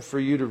written them for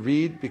you to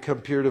read,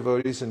 become pure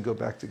devotees, and go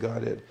back to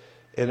Godhead.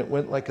 And it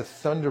went like a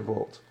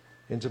thunderbolt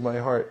into my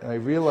heart. And I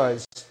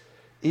realized,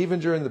 even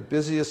during the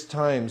busiest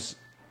times,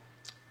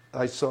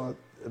 I saw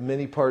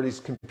many parties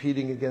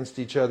competing against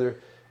each other.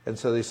 And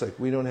so they said,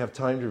 we don't have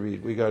time to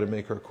read. We got to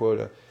make our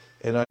quota.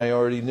 And I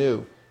already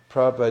knew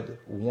Prabhupada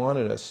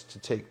wanted us to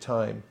take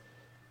time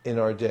in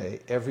our day,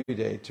 every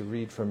day, to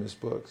read from his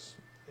books.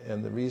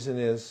 And the reason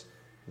is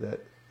that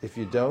if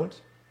you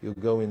don't, you'll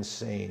go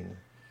insane.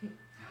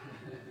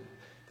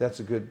 That's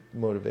a good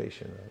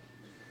motivation, right?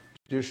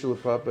 Dear Srila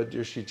Prabhupada,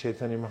 dear Sri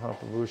Chaitanya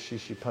Mahaprabhu, Shri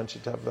Shri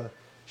Panchatattva,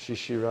 Shri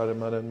Shri Radha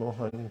Madan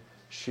Mohan,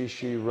 Shri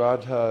Shri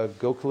Radha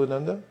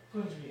Gokulananda,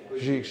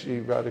 Shri Shri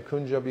Radha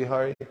Kunja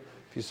Bihari.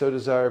 If you so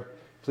desire,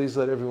 please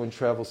let everyone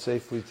travel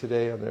safely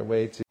today on their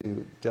way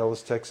to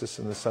Dallas, Texas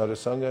and the Sadhu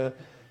Sanga.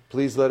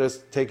 Please let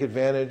us take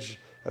advantage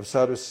of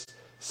Sadhu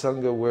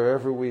Sanga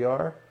wherever we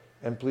are.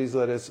 And please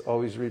let us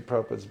always read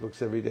Prabhupada's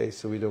books every day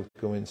so we don't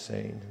go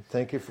insane.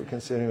 Thank you for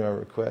considering our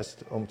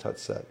request. Om Tat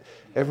Sat.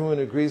 Everyone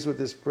agrees with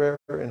this prayer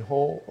in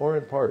whole or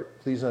in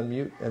part. Please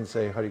unmute and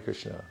say Hare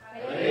Krishna.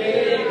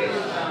 Hare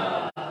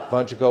Krishna.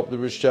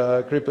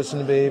 Vanchakalpataruscha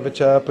kripasinve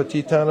vacha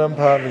patitanam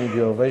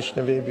pavanibhyo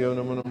vaishnavebhyo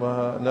namo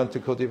namaha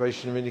anantakoti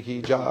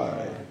vaishnaviniki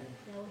jai.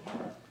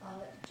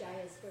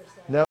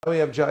 Now we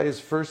have Jaya's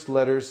first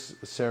letters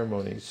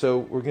ceremony. So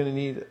we're going to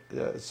need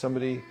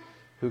somebody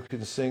who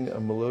can sing a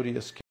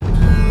melodious